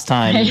last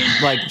time,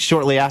 like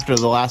shortly after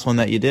the last one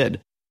that you did?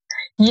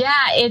 Yeah,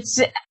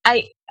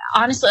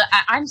 I'm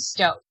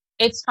stoked.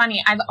 It's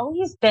funny. I've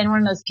always been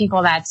one of those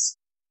people that's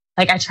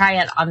like, I try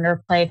and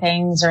underplay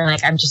things, or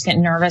like I'm just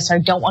getting nervous, or I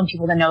don't want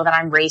people to know that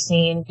I'm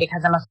racing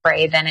because I'm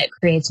afraid then it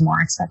creates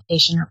more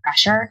expectation or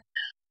pressure.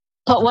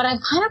 But what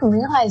I've kind of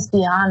realized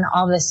beyond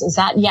all this is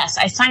that, yes,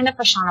 I signed up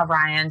for Sean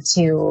O'Brien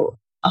to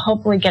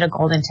hopefully get a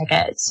golden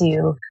ticket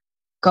to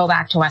go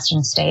back to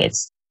Western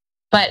States.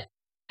 But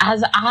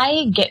as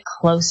I get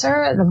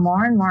closer, the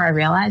more and more I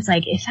realize,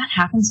 like, if that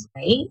happens,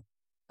 great.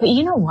 But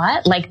you know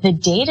what? Like, the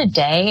day to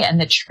day and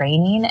the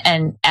training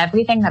and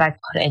everything that I've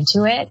put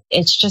into it,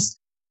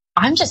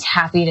 I'm just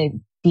happy to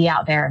be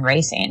out there and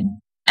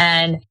racing.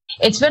 And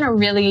it's been a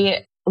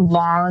really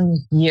long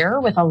year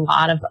with a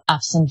lot of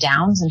ups and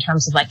downs in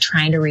terms of like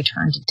trying to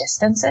return to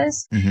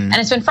distances. And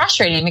it's been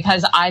frustrating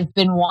because I've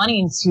been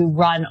wanting to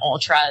run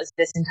ultras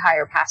this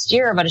entire past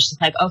year, but it's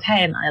just like,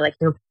 okay, and I like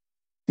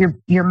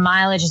your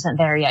mileage isn't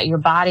there yet. Your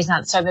body's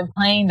not. So I've been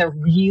playing the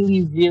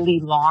really, really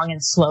long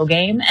and slow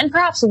game, and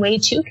perhaps way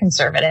too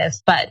conservative.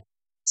 But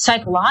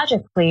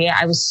psychologically,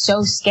 I was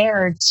so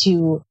scared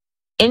to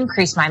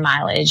increase my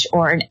mileage,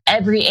 or in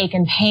every ache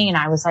and pain,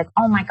 I was like,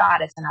 oh my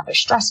God, it's another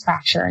stress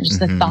fracture. And just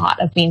the thought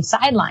of being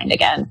sidelined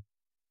again.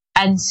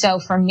 And so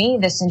for me,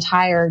 this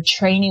entire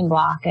training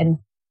block and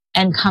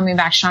coming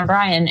back to Sean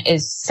O'Brien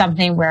is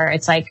something where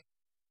it's like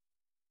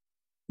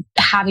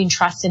having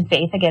trust and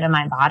faith again in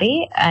my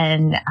body,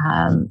 and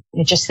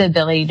just the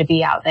ability to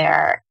be out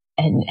there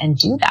and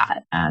do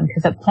that.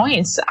 Because at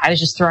points I was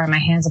just throwing my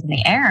hands up in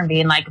the air and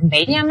being like,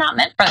 maybe I'm not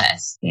meant for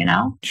this, you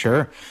know?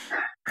 Sure.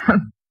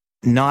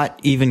 Not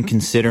even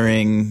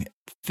considering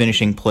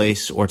finishing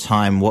place or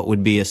time, what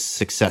would be a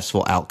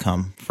successful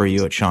outcome for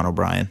you at Sean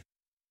O'Brien?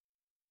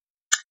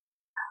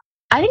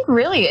 I think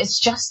really it's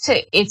to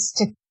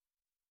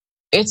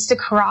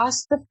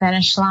cross the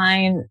finish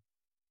line.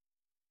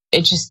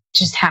 It's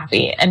just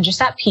happy and just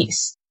at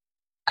peace.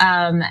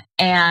 And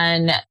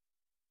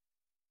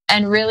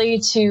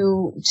really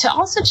to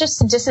also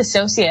just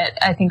disassociate,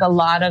 I think, a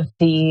lot of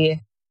the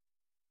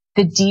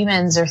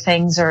demons or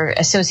things or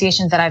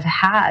associations that I've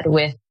had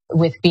with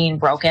being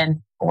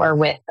broken, or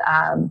with,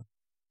 of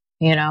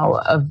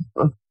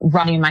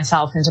running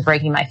myself into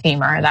breaking my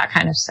femur, that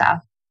kind of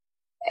stuff.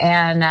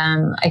 And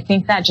I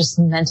think that just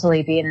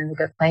mentally being in a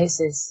good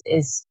place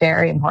is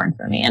very important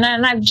for me. And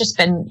I've just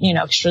been,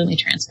 extremely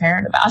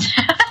transparent about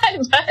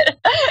that. But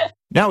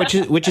no,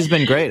 which has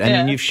been great. I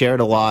mean, you've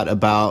shared a lot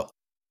about,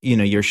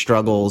 your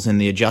struggles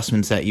and the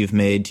adjustments that you've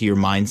made to your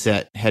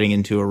mindset heading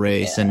into a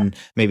race, and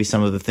maybe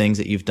some of the things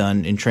that you've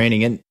done in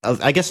training. And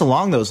I guess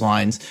along those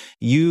lines,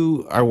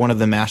 you are one of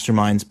the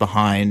masterminds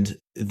behind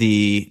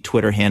the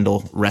Twitter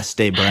handle Rest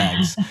Day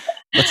Brags.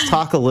 Let's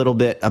talk a little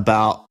bit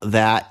about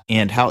that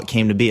and how it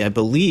came to be. I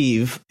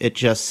believe it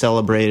just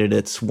celebrated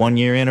its 1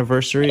 year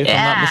anniversary, if I'm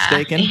not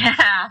mistaken.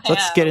 So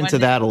let's get into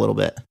that a little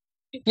bit.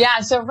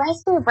 Yeah. So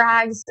Rest Day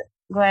Brags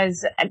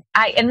was,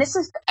 this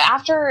is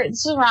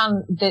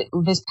around this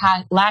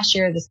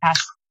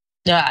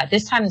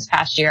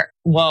past year.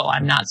 Whoa,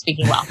 I'm not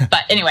speaking well.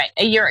 But anyway,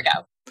 a year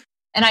ago.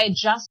 And I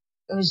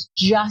was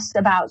just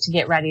about to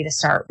get ready to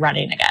start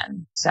running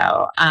again.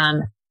 So,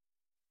 and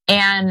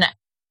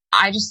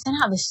I just sent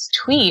out this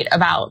tweet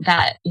about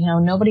that,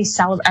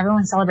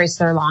 everyone celebrates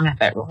their long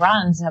epic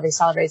runs. Nobody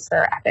celebrates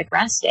their epic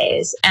rest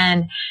days.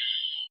 And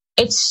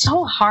it's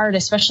so hard,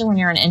 especially when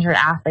you're an injured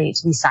athlete,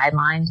 to be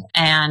sidelined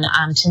and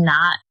to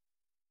not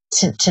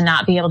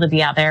be able to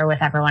be out there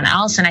with everyone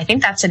else. And I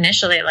think that's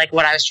initially like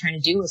what I was trying to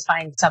do, was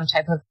find some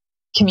type of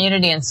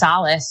community and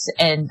solace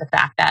in the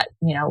fact that,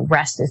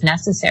 rest is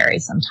necessary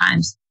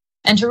sometimes,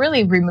 and to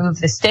really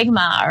remove the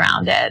stigma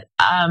around it.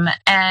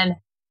 And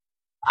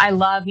I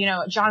love,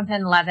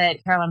 Jonathan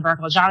Levitt, Carolyn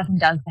Burkle. Jonathan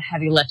does the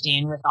heavy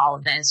lifting with all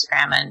of the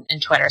Instagram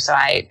and Twitter, so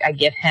I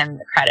give him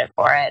the credit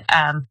for it.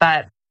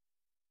 But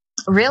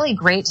really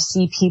great to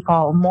see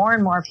people, more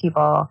and more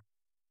people,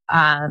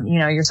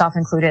 yourself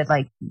included,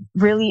 like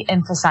really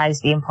emphasize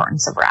the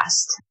importance of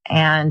rest.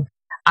 And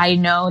I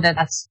know that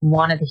that's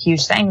one of the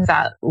huge things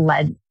that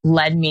led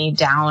me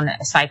down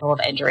a cycle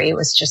of injury. It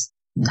was just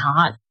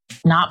not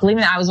not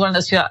believing that I was one of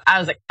those people. I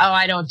was like, oh,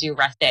 I don't do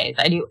rest days.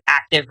 I do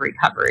active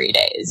recovery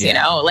days, you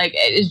know, like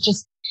it's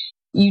just,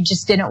 you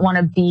just didn't want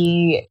to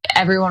be,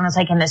 everyone was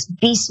like in this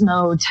beast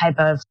mode type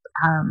of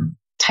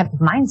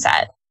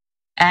mindset.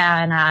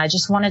 And I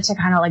just wanted to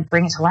kind of like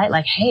bring it to light,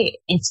 like, hey,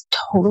 it's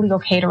totally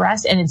okay to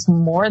rest, and it's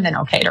more than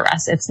okay to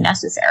rest. It's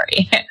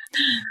necessary.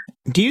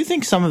 Do you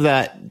think some of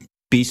that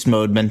beast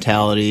mode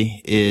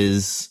mentality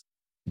is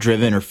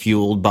driven or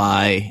fueled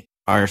by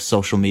our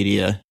social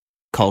media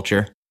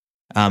culture?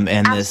 And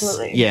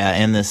Absolutely.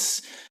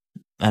 this,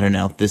 I don't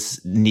know,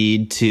 this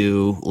need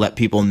to let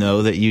people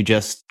know that you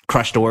just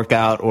crushed a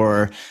workout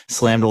or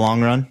slammed a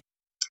long run?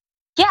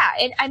 Yeah,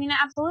 I mean,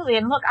 absolutely.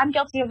 And look, I'm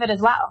guilty of it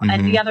as well.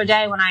 And the other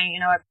day when I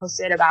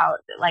posted about,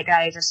 like,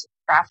 I just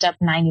wrapped up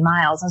 90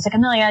 miles, I was like,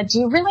 Amelia, do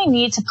you really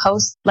need to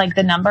post like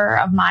the number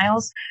of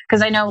miles?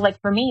 Because I know, like,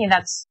 for me,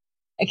 it's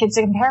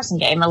a comparison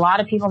game. A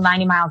lot of people,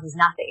 90 miles is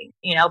nothing,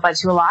 but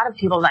to a lot of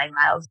people, 90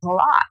 miles is a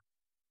lot.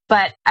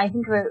 But I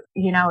think that,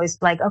 it's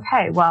like,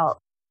 okay, well,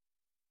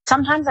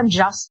 sometimes I'm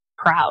just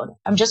proud.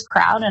 I'm just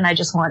proud. And I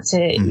just want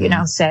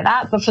to, say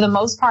that. But for the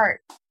most part,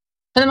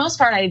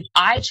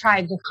 I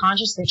tried to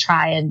consciously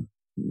try and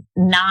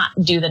not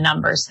do the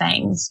numbers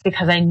things,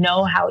 because I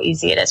know how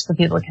easy it is for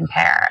people to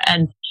compare.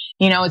 And,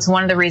 it's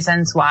one of the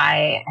reasons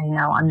why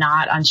I'm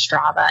not on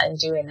Strava and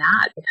doing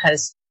that,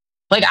 because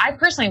like, I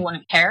personally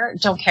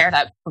don't care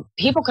that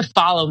people could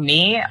follow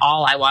me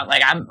all I want.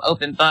 Like, I'm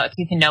open book.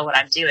 You can know what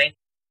I'm doing.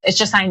 It's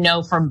just, I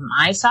know for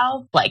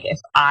myself, like, if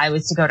I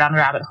was to go down a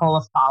rabbit hole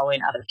of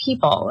following other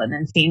people and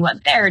then seeing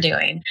what they're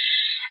doing.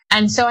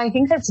 And so I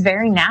think that's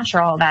very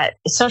natural that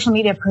social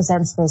media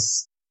presents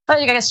this,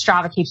 well, I guess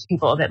Strava keeps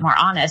people a bit more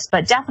honest,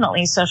 but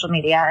definitely social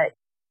media,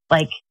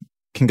 like,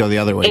 can go the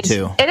other way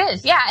too. It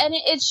is. Yeah. And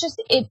it's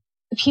just, it's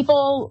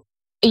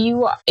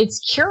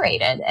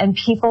curated, and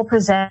people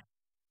present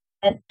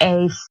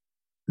a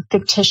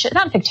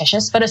not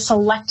fictitious, but a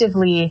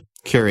selectively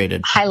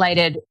curated,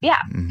 highlighted,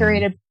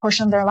 curated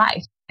portion of their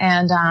life.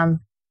 And,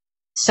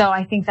 so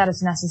I think that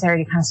it's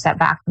necessary to kind of step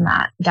back from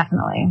that.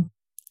 Definitely.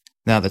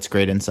 No, that's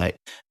great insight.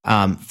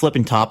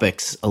 Flipping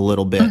topics a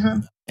little bit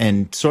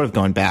and sort of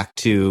going back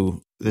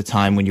to the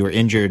time when you were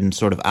injured and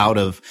sort of out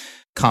of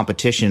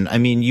competition. I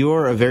mean,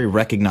 you're a very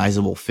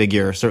recognizable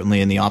figure,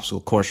 certainly in the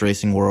obstacle course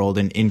racing world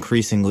and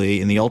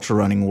increasingly in the ultra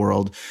running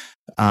world.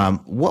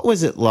 What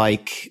was it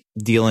like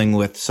dealing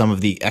with some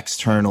of the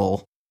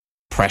external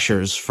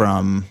pressures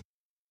from,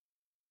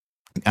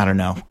 I don't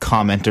know,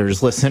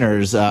 commenters,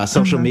 listeners,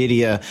 social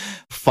media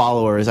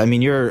followers? I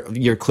mean,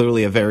 you're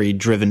clearly a very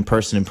driven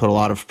person and put a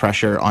lot of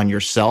pressure on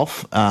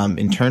yourself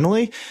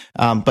internally.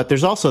 But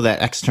there's also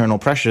that external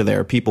pressure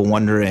there. People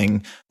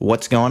wondering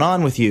what's going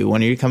on with you.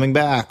 When are you coming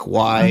back?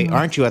 Why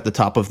aren't you at the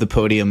top of the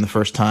podium the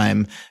first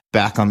time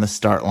back on the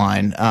start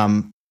line?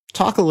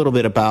 Talk a little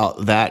bit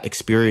about that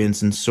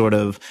experience and sort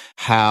of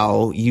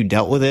how you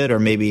dealt with it, or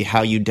maybe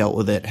how you dealt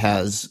with it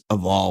has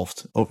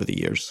evolved over the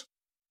years.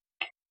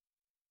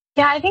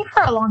 Yeah, I think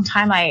for a long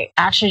time, I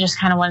actually just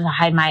kind of wanted to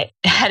hide my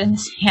head in the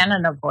sand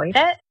and avoid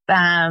it.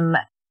 And,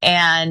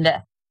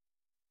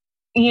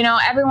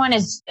 everyone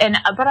is,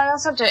 but I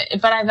also have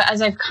to,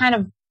 as I've kind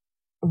of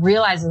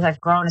realized as I've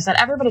grown, is that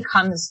everybody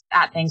comes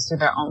at things through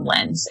their own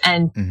lens,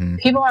 and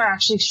people are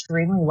actually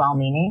extremely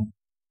well-meaning.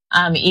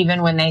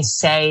 Even when they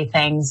say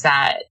things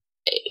that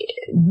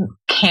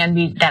can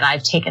be, that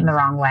I've taken the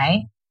wrong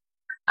way.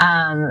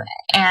 And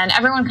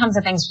everyone comes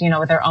at things,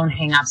 with their own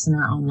hangups and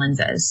their own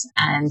lenses.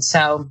 And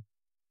so,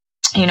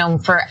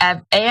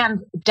 and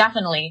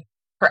definitely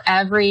for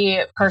every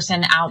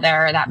person out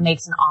there that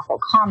makes an awful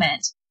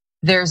comment,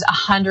 there's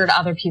 100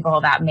 other people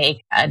that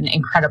make an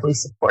incredibly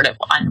supportive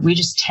one. We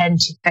just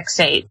tend to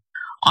fixate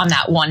on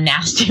that one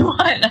nasty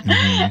one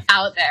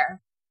out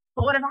there.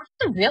 But what I've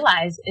also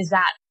realized is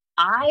that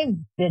I've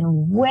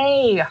been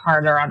way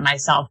harder on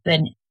myself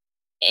than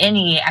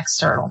any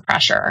external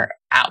pressure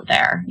out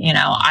there.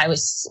 I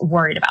was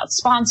worried about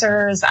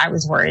sponsors. I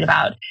was worried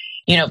about,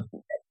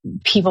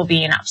 people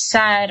being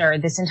upset, or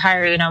this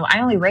entire,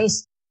 I only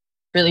raced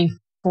really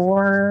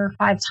 4 or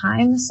 5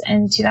 times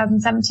in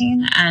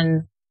 2017.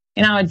 And,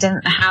 it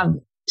didn't have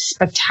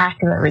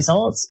spectacular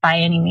results by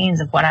any means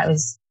of what I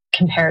was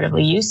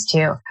comparatively used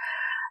to.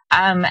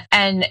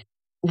 And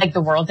like,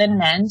 the world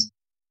didn't end.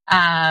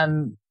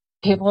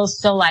 People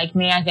still like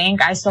me. I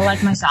think I still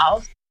like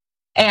myself.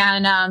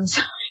 And,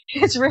 so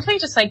it's really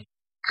just like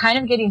kind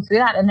of getting through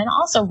that. And then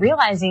also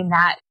realizing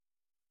that,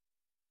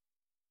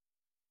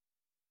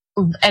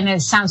 and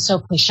it sounds so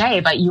cliche,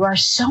 but you are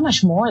so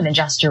much more than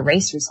just your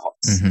race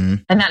results.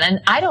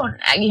 And I don't,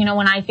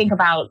 when I think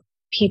about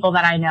people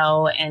that I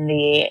know in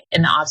the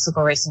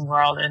obstacle racing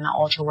world and in the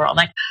ultra world,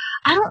 like,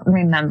 I don't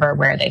remember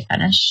where they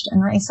finished in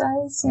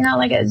races,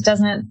 like it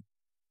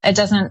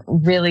doesn't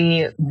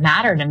really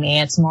matter to me.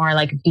 It's more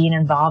like being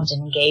involved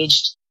and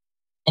engaged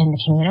in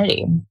the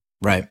community.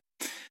 Right.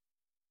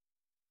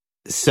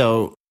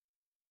 So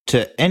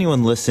to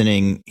anyone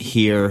listening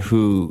here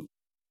who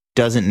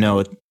doesn't know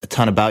a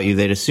ton about you,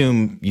 they'd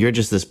assume you're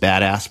just this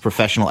badass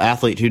professional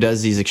athlete who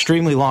does these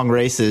extremely long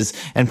races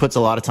and puts a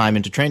lot of time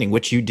into training,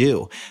 which you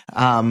do.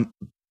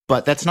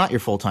 But that's not your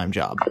full-time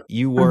job.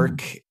 You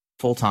work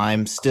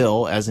full-time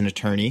still as an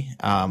attorney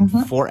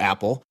for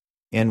Apple.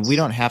 And we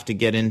don't have to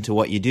get into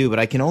what you do, but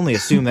I can only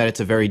assume that it's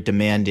a very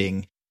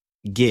demanding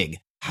gig.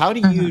 How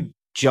do you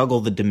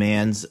juggle the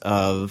demands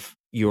of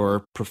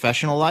your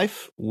professional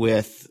life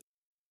with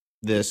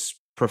this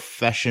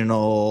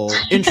professional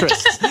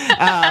interest,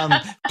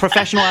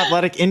 professional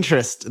athletic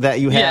interest that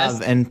you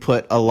have and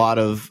put a lot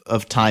of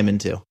time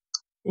into?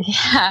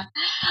 Yeah,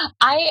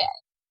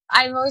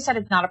 I've always said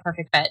it's not a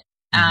perfect fit.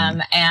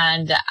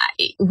 And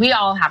we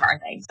all have our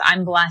things.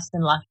 I'm blessed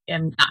and lucky.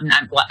 And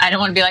I don't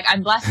want to be like,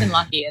 I'm blessed and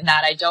lucky in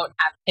that I don't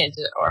have kids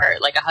or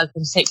like a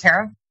husband to take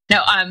care of.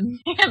 No,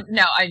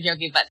 no, I'm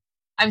joking, but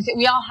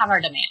we all have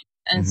our demands.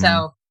 And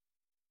so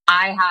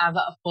I have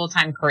a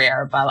full-time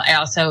career, but I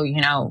also,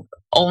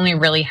 only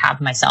really have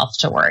myself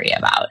to worry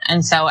about.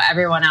 And so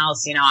everyone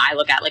else, I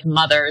look at like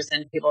mothers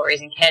and people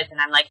raising kids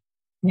and I'm like,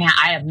 man,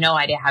 I have no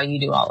idea how you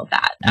do all of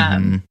that.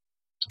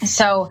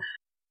 So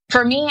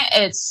for me,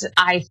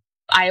 I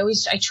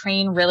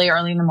train really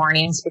early in the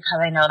mornings because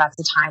I know that's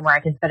the time where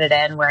I can fit it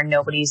in, where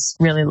nobody's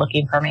really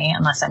looking for me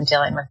unless I'm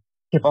dealing with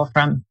people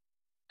from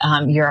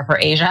Europe or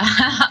Asia.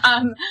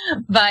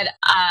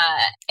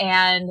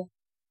 And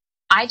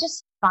I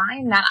just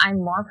find that I'm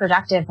more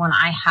productive when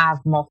I have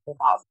multiple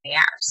balls in the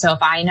air. So if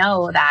I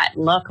know that,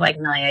 look, like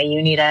Amelia,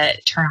 you need to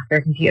turn off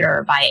your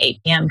computer by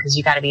 8 p.m. because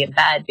you got to be in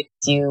bed because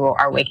you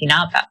are waking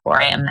up at 4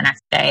 a.m. the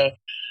next day,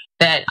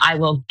 that I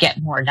will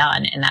get more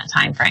done in that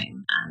time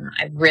frame.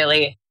 I've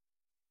really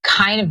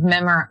kind of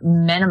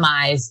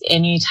minimized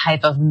any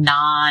type of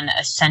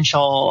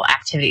non-essential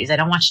activities. I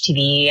don't watch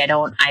TV.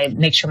 I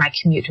make sure my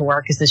commute to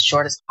work is as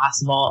short as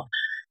possible.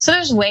 So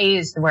there's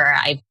ways where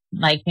I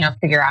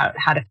figure out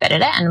how to fit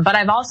it in. But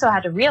I've also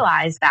had to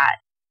realize that,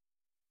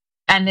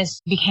 and I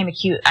became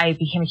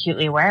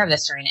acutely aware of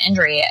this during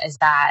injury, is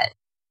that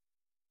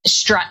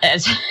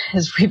stress,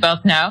 as we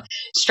both know,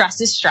 stress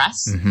is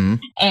stress.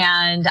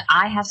 And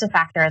I have to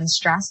factor in the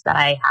stress that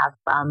I have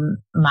from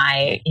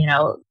my,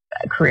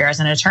 career as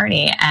an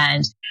attorney.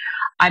 And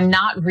I'm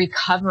not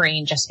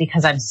recovering just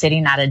because I'm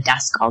sitting at a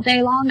desk all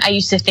day long. I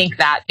used to think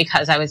that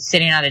because I was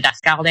sitting at a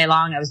desk all day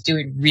long, I was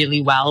doing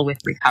really well with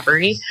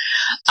recovery.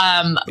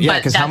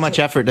 Because how much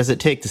effort does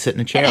it take to sit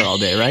in a chair all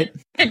day, right?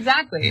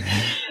 Exactly.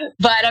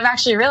 But I've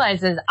actually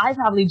realized is I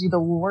probably do the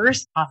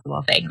worst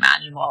possible thing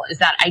imaginable, is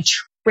that I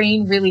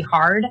train really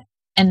hard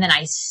and then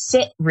I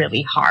sit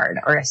really hard,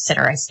 or I sit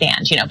or I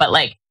stand,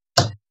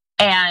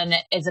 and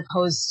as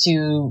opposed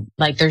to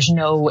there's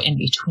no in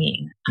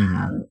between.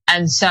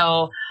 And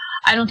so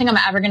I don't think I'm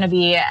ever going to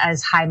be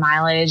as high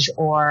mileage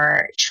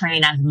or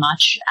train as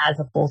much as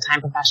a full-time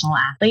professional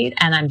athlete.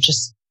 And I'm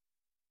just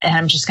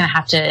going to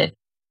have to,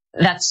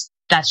 that's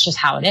just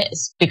how it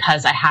is,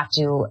 because I have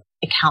to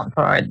account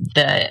for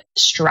the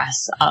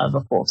stress of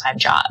a full-time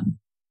job.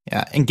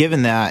 Yeah. And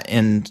given that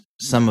and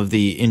some of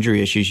the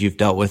injury issues you've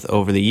dealt with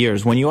over the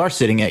years, when you are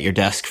sitting at your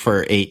desk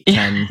for 8,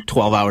 10,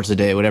 12 hours a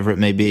day, whatever it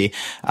may be,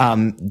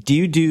 do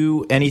you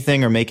do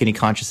anything or make any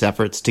conscious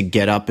efforts to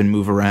get up and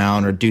move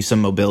around or do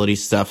some mobility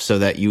stuff so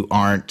that you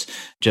aren't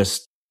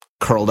just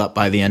curled up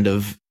by the end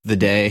of the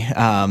day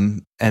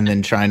and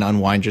then trying to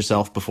unwind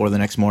yourself before the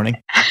next morning?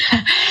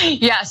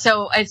 Yeah.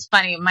 So it's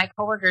funny. My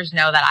coworkers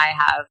know that I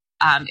have,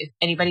 if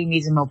anybody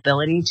needs a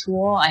mobility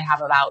tool, I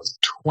have about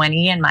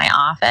 20 in my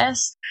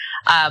office.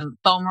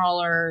 Foam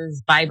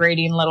rollers,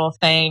 vibrating little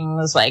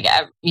things,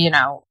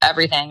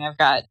 everything. I've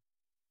got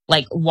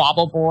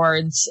wobble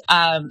boards.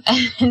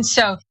 And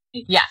so,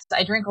 yes,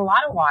 I drink a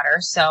lot of water.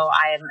 So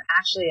I am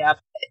actually up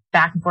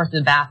back and forth to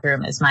the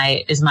bathroom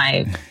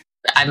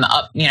I'm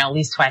up, at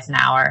least twice an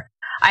hour.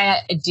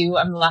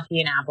 I'm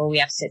lucky in Apple. We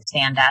have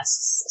sit-stand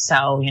desks.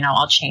 So,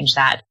 I'll change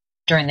that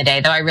during the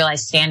day, though I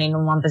realize standing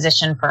in one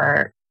position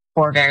for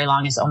very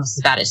long is almost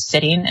as bad as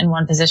sitting in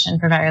one position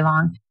for very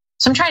long.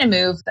 So I'm trying to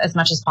move as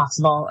much as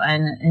possible.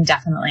 And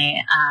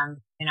definitely,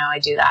 I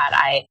do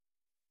that.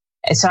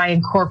 So I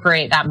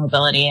incorporate that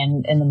mobility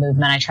in the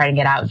movement. I try to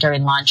get out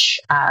during lunch,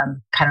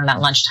 kind of that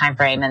lunch time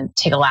frame, and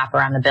take a lap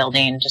around the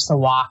building, just a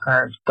walk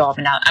or go up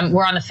and down.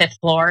 We're on the 5th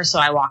floor, so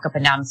I walk up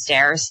and down the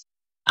stairs.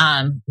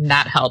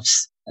 That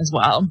helps as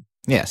well.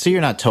 Yeah. So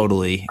you're not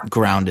totally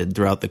grounded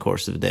throughout the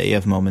course of the day. You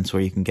have moments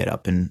where you can get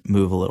up and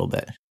move a little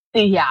bit.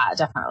 Yeah,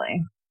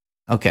 definitely.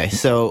 Okay.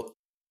 So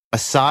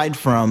aside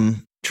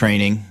from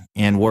training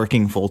and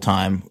working full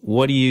time,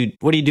 what do you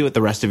do with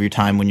the rest of your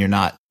time when you're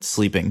not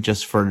sleeping,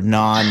 just for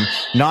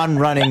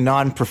non-running,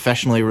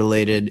 non-professionally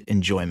related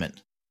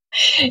enjoyment?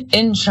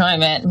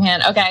 Enjoyment,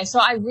 man. Okay. So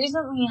I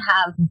recently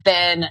have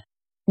been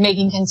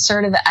making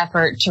concerted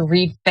effort to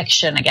read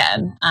fiction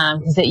again.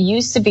 Because it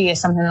used to be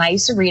something that I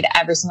used to read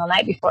every single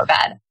night before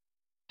bed.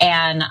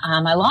 And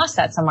I lost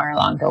that somewhere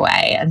along the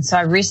way. And so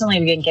I recently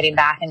began getting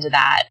back into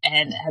that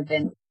and have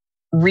been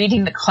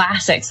reading the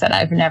classics that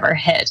I've never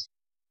hit.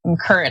 I'm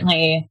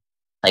currently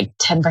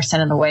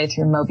 10% of the way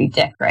through Moby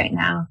Dick right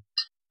now.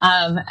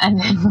 And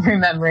then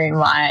remembering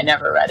why I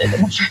never read it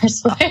in the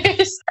first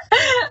place.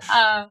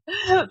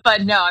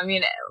 But no, I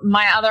mean,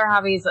 my other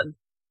hobbies,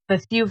 the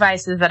few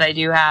vices that I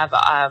do have,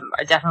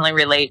 definitely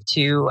relate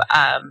to,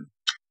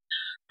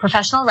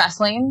 professional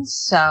wrestling.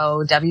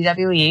 So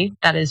WWE,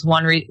 that is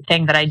one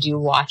thing that I do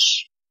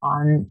watch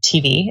on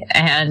TV.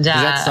 And, is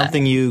that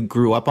something you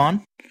grew up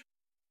on?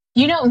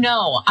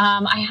 No.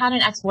 I had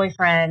an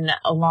ex-boyfriend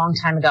a long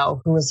time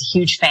ago who was a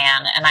huge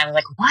fan, and I was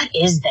like, what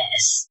is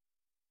this?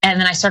 And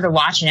then I started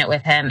watching it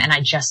with him, and I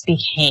just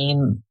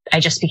became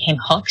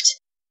hooked.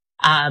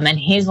 And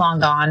he's long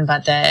gone,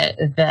 but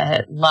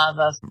the love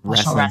of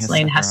professional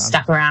wrestling has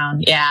stuck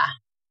around. Yeah.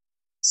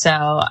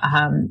 So,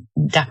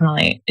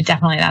 definitely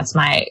that's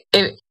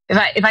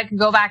if I could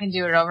go back and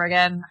do it over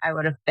again, I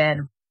would have been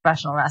a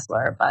professional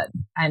wrestler, but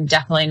I'm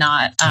definitely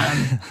not,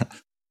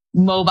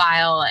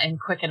 mobile and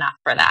quick enough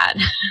for that.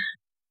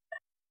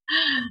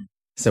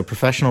 So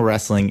professional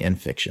wrestling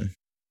and fiction.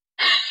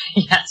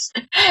 Yes.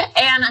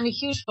 And I'm a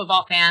huge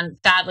football fan.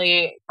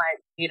 Sadly,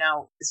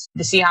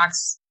 the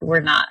Seahawks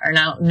are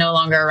no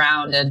longer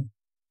around, and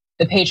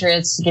the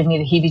Patriots give me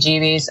the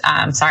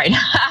heebie-jeebies. Sorry.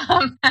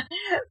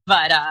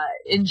 But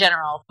in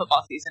general,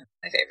 football season is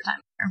my favorite time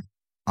of year.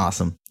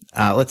 Awesome.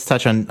 Let's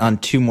touch on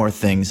two more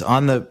things.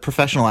 On the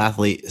professional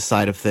athlete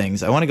side of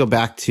things, I want to go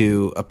back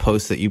to a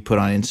post that you put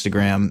on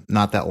Instagram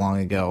not that long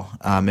ago.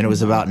 And it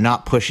was about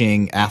not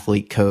pushing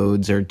athlete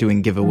codes or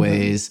doing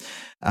giveaways.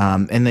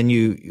 And then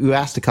you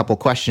asked a couple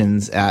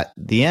questions at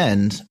the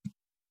end.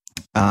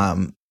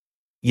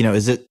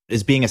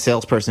 Is being a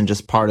salesperson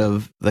just part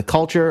of the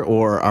culture,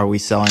 or are we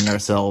selling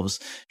ourselves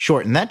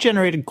short? And that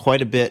generated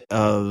quite a bit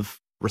of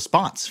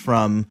response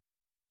from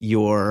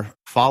your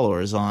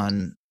followers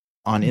on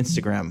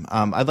Instagram.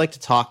 I'd like to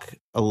talk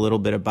a little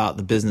bit about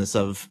the business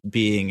of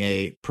being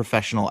a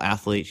professional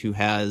athlete who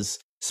has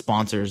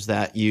sponsors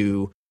that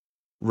you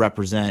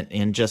represent,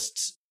 and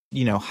just,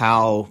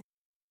 how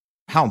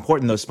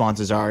important those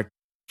sponsors are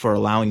for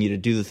allowing you to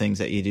do the things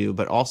that you do,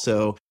 but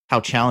also how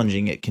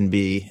challenging it can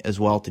be as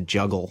well to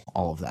juggle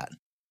all of that.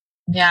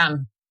 Yeah.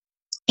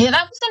 Yeah,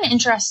 that was an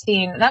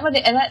interesting, that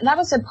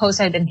was a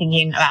post I've been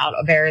thinking about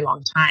a very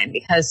long time,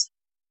 because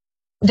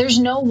there's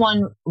no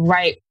one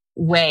right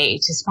way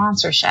to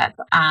sponsorship.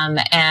 And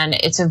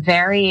it's a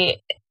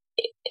very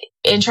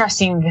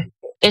interesting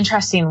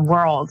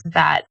world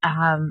that,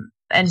 and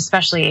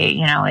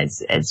especially,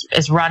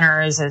 as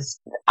runners, as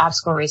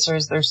obstacle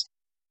racers,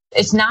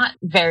 it's not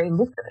very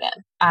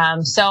lucrative.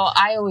 So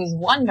I always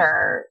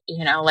wonder,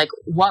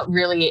 what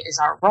really is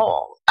our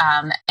role?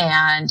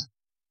 And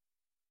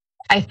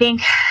I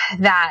think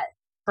that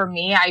for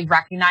me, I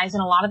recognize,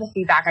 and a lot of the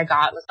feedback I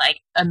got was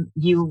like,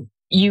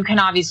 you can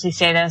obviously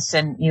say this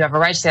and you have a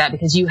right to say that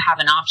because you have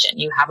an option.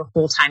 You have a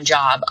full-time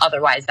job.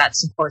 Otherwise that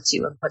supports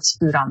you and puts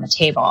food on the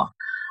table.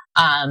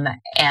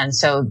 And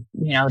so,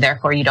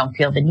 therefore you don't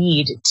feel the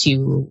need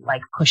to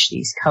like push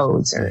these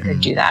codes or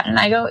do that. And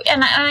I go,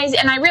 and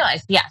I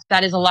realize, yes,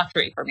 that is a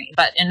luxury for me,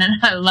 but in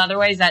other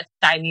ways that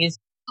stymies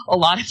a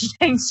lot of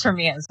things for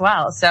me as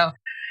well. So,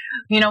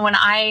 when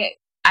I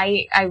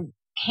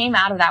came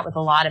out of that with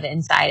a lot of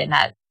insight, and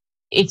that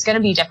it's going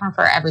to be different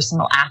for every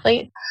single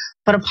athlete.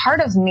 But a part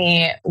of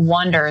me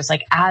wonders,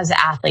 like, as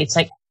athletes,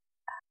 like,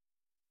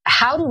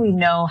 how do we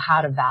know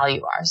how to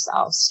value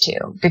ourselves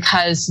too?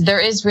 Because there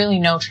is really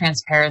no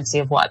transparency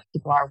of what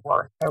people are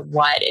worth, or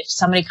if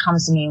somebody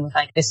comes to me with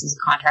like, this is a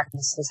contract, and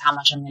this is how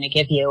much I'm going to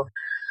give you.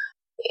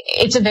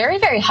 It's a very,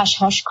 very hush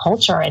hush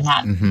culture in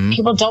that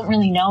people don't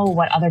really know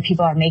what other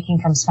people are making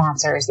from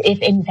sponsors, if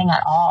anything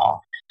at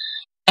all.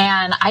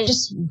 And I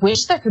just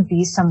wish there could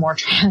be some more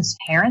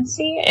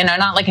transparency,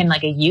 not like in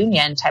like a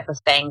union type of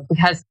thing,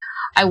 because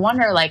I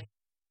wonder, like,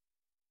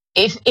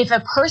 if a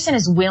person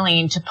is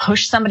willing to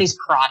push somebody's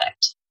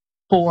product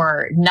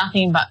for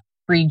nothing but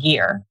free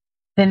gear,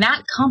 then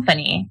that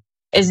company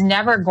is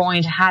never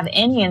going to have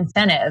any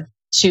incentive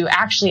to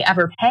actually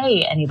ever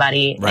pay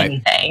anybody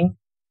anything,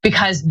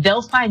 because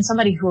they'll find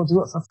somebody who will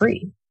do it for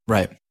free.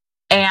 Right.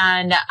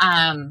 And,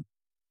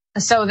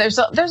 so there's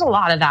a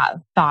lot of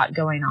that thought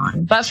going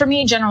on. But for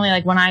me, generally,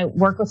 like when I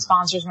work with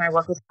sponsors, when I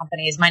work with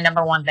companies, my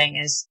number one thing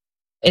is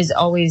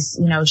always,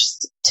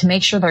 just to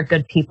make sure they're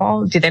good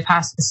people. Do they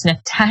pass the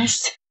sniff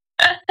test?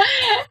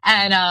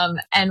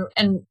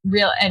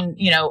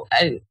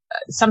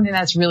 Something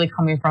that's really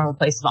coming from a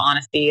place of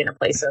honesty and a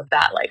place of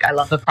that, like, I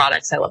love the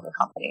products, I love the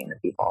company and the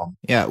people.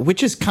 Yeah,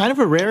 which is kind of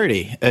a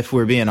rarity, if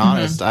we're being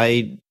honest.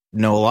 I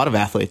know a lot of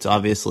athletes,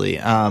 obviously,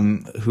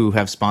 who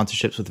have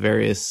sponsorships with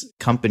various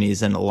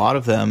companies, and a lot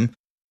of them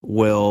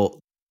will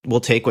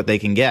take what they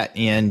can get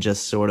and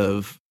just sort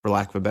of, for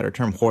lack of a better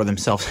term, whore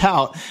themselves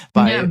out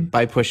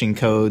by pushing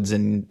codes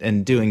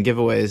and doing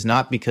giveaways,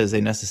 not because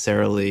they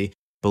necessarily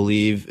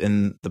believe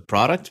in the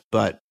product,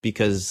 but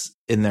because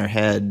in their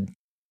head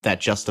that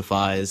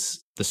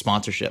justifies the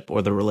sponsorship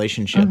or the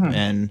relationship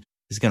and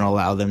is going to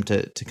allow them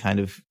to kind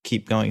of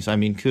keep going. So, I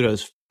mean,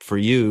 kudos for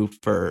you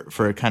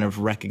for kind of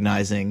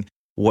recognizing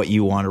what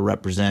you want to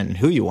represent and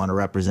who you want to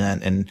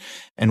represent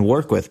and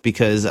work with,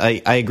 because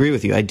I agree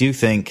with you. I do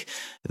think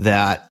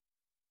that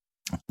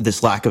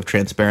this lack of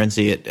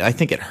transparency, I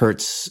think it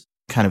hurts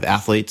kind of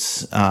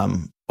athletes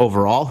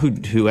overall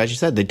who, as you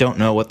said, they don't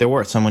know what they're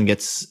worth. Someone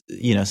gets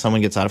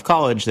out of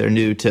college, they're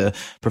new to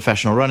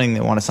professional running,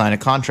 they want to sign a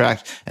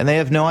contract, and they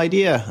have no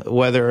idea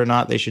whether or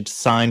not they should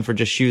sign for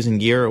just shoes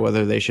and gear or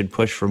whether they should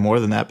push for more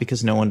than that,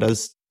 because no one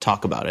does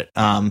talk about it.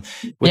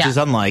 Which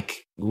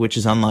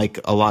is unlike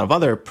a lot of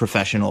other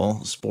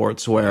professional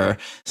sports where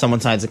someone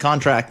signs a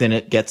contract and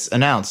it gets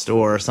announced,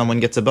 or someone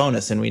gets a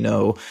bonus and we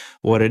know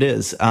what it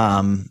is.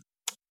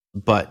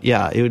 But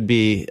yeah, I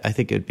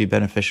think it would be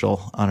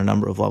beneficial on a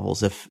number of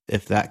levels if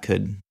that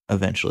could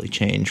eventually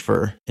change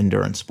for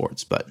endurance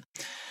sports. But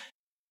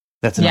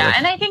that's another.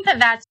 And I think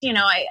that's,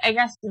 I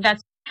guess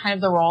that's kind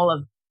of the role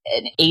of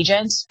an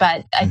agent,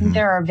 but I think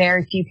there are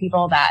very few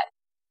people that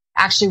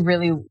actually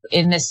really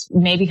in this,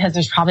 maybe because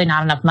there's probably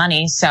not enough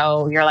money.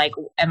 So you're like,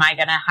 am I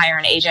going to hire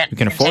an agent? You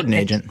can afford an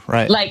agent,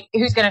 right? Like,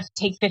 who's going to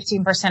take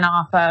 15%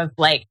 off of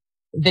like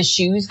the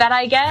shoes that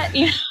I get?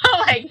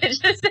 Like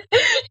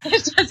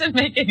it doesn't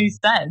make any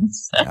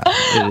sense.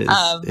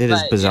 Yeah, it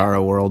is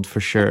bizarro world for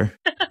sure.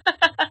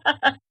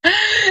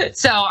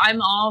 So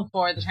I'm all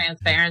for the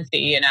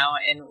transparency, and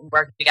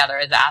working together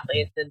as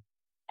athletes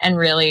and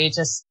really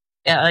just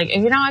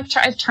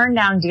I've turned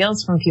down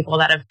deals from people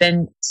that have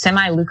been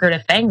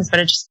semi-lucrative things, but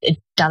it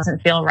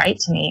doesn't feel right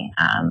to me.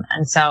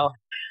 And so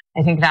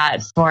I think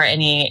that for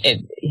any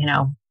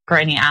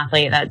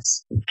athlete,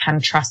 that's kind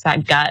of trust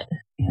that gut,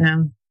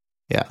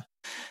 Yeah,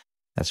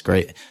 that's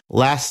great.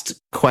 Last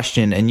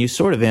question, and you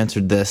sort of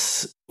answered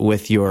this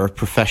with your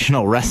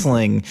professional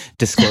wrestling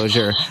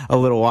disclosure a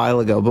little while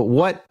ago, but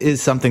what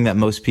is something that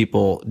most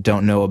people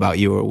don't know about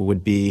you or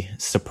would be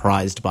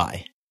surprised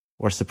by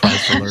or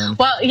surprised to learn?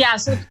 Well, yeah,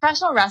 so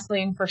professional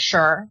wrestling for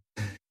sure.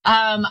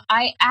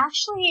 I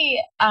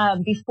actually,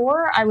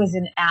 before I was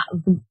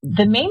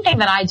the main thing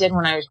that I did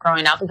when I was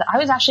growing up is I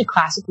was actually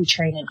classically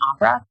trained in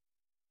opera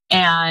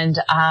and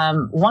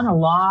won a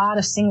lot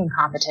of singing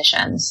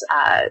competitions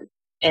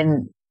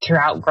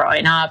throughout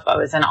growing up. I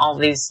was in all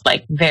these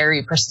like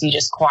very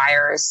prestigious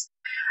choirs,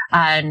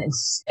 and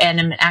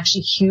I'm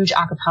actually a huge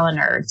a cappella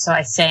nerd. So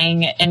I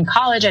sang in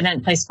college. I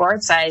didn't play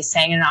sports. I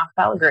sang in an a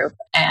cappella group,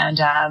 and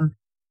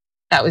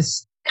that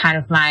was kind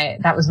of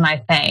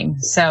my thing.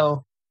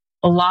 So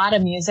a lot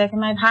of music in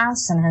my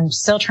past, and I'm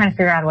still trying to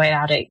figure out a way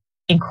how to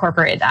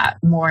incorporate that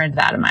more into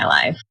that in my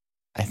life.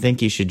 I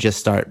think you should just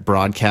start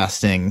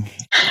broadcasting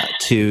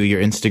to your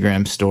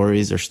Instagram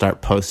stories or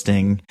start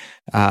posting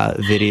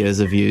videos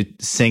of you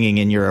singing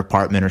in your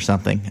apartment or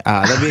something.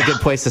 That'd be a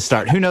good place to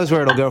start. Who knows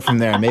where it'll go from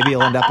there? Maybe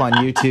you'll end up on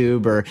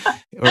YouTube or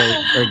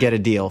get a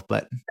deal.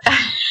 But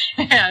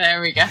yeah,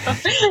 there we go.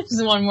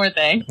 Just one more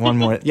thing. One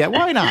more. Yeah,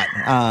 why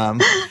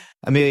not?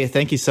 Amelia,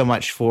 thank you so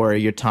much for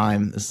your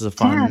time. This is a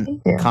fun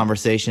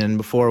conversation.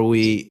 Before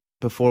we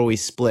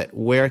split,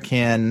 where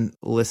can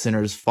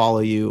listeners follow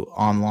you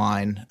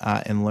online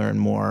and learn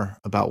more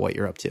about what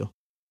you're up to?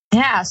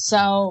 Yeah,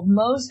 so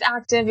most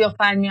active, you'll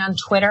find me on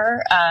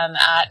Twitter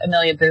at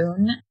Amelia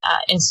Boone.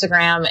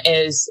 Instagram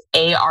is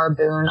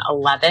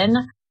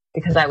ARBoone11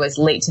 because I was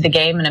late to the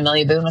game and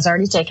Amelia Boone was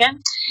already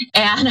taken.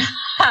 And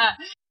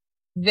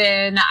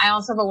then I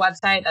also have a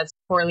website that's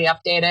poorly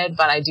updated,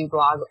 but I do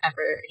blog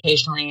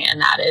occasionally, and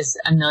that is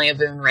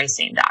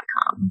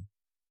AmeliaBooneRacing.com.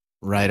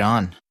 Right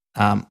on.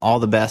 All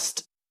the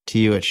best to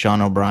you at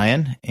Sean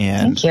O'Brien,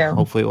 and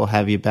hopefully we'll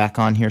have you back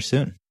on here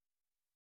soon.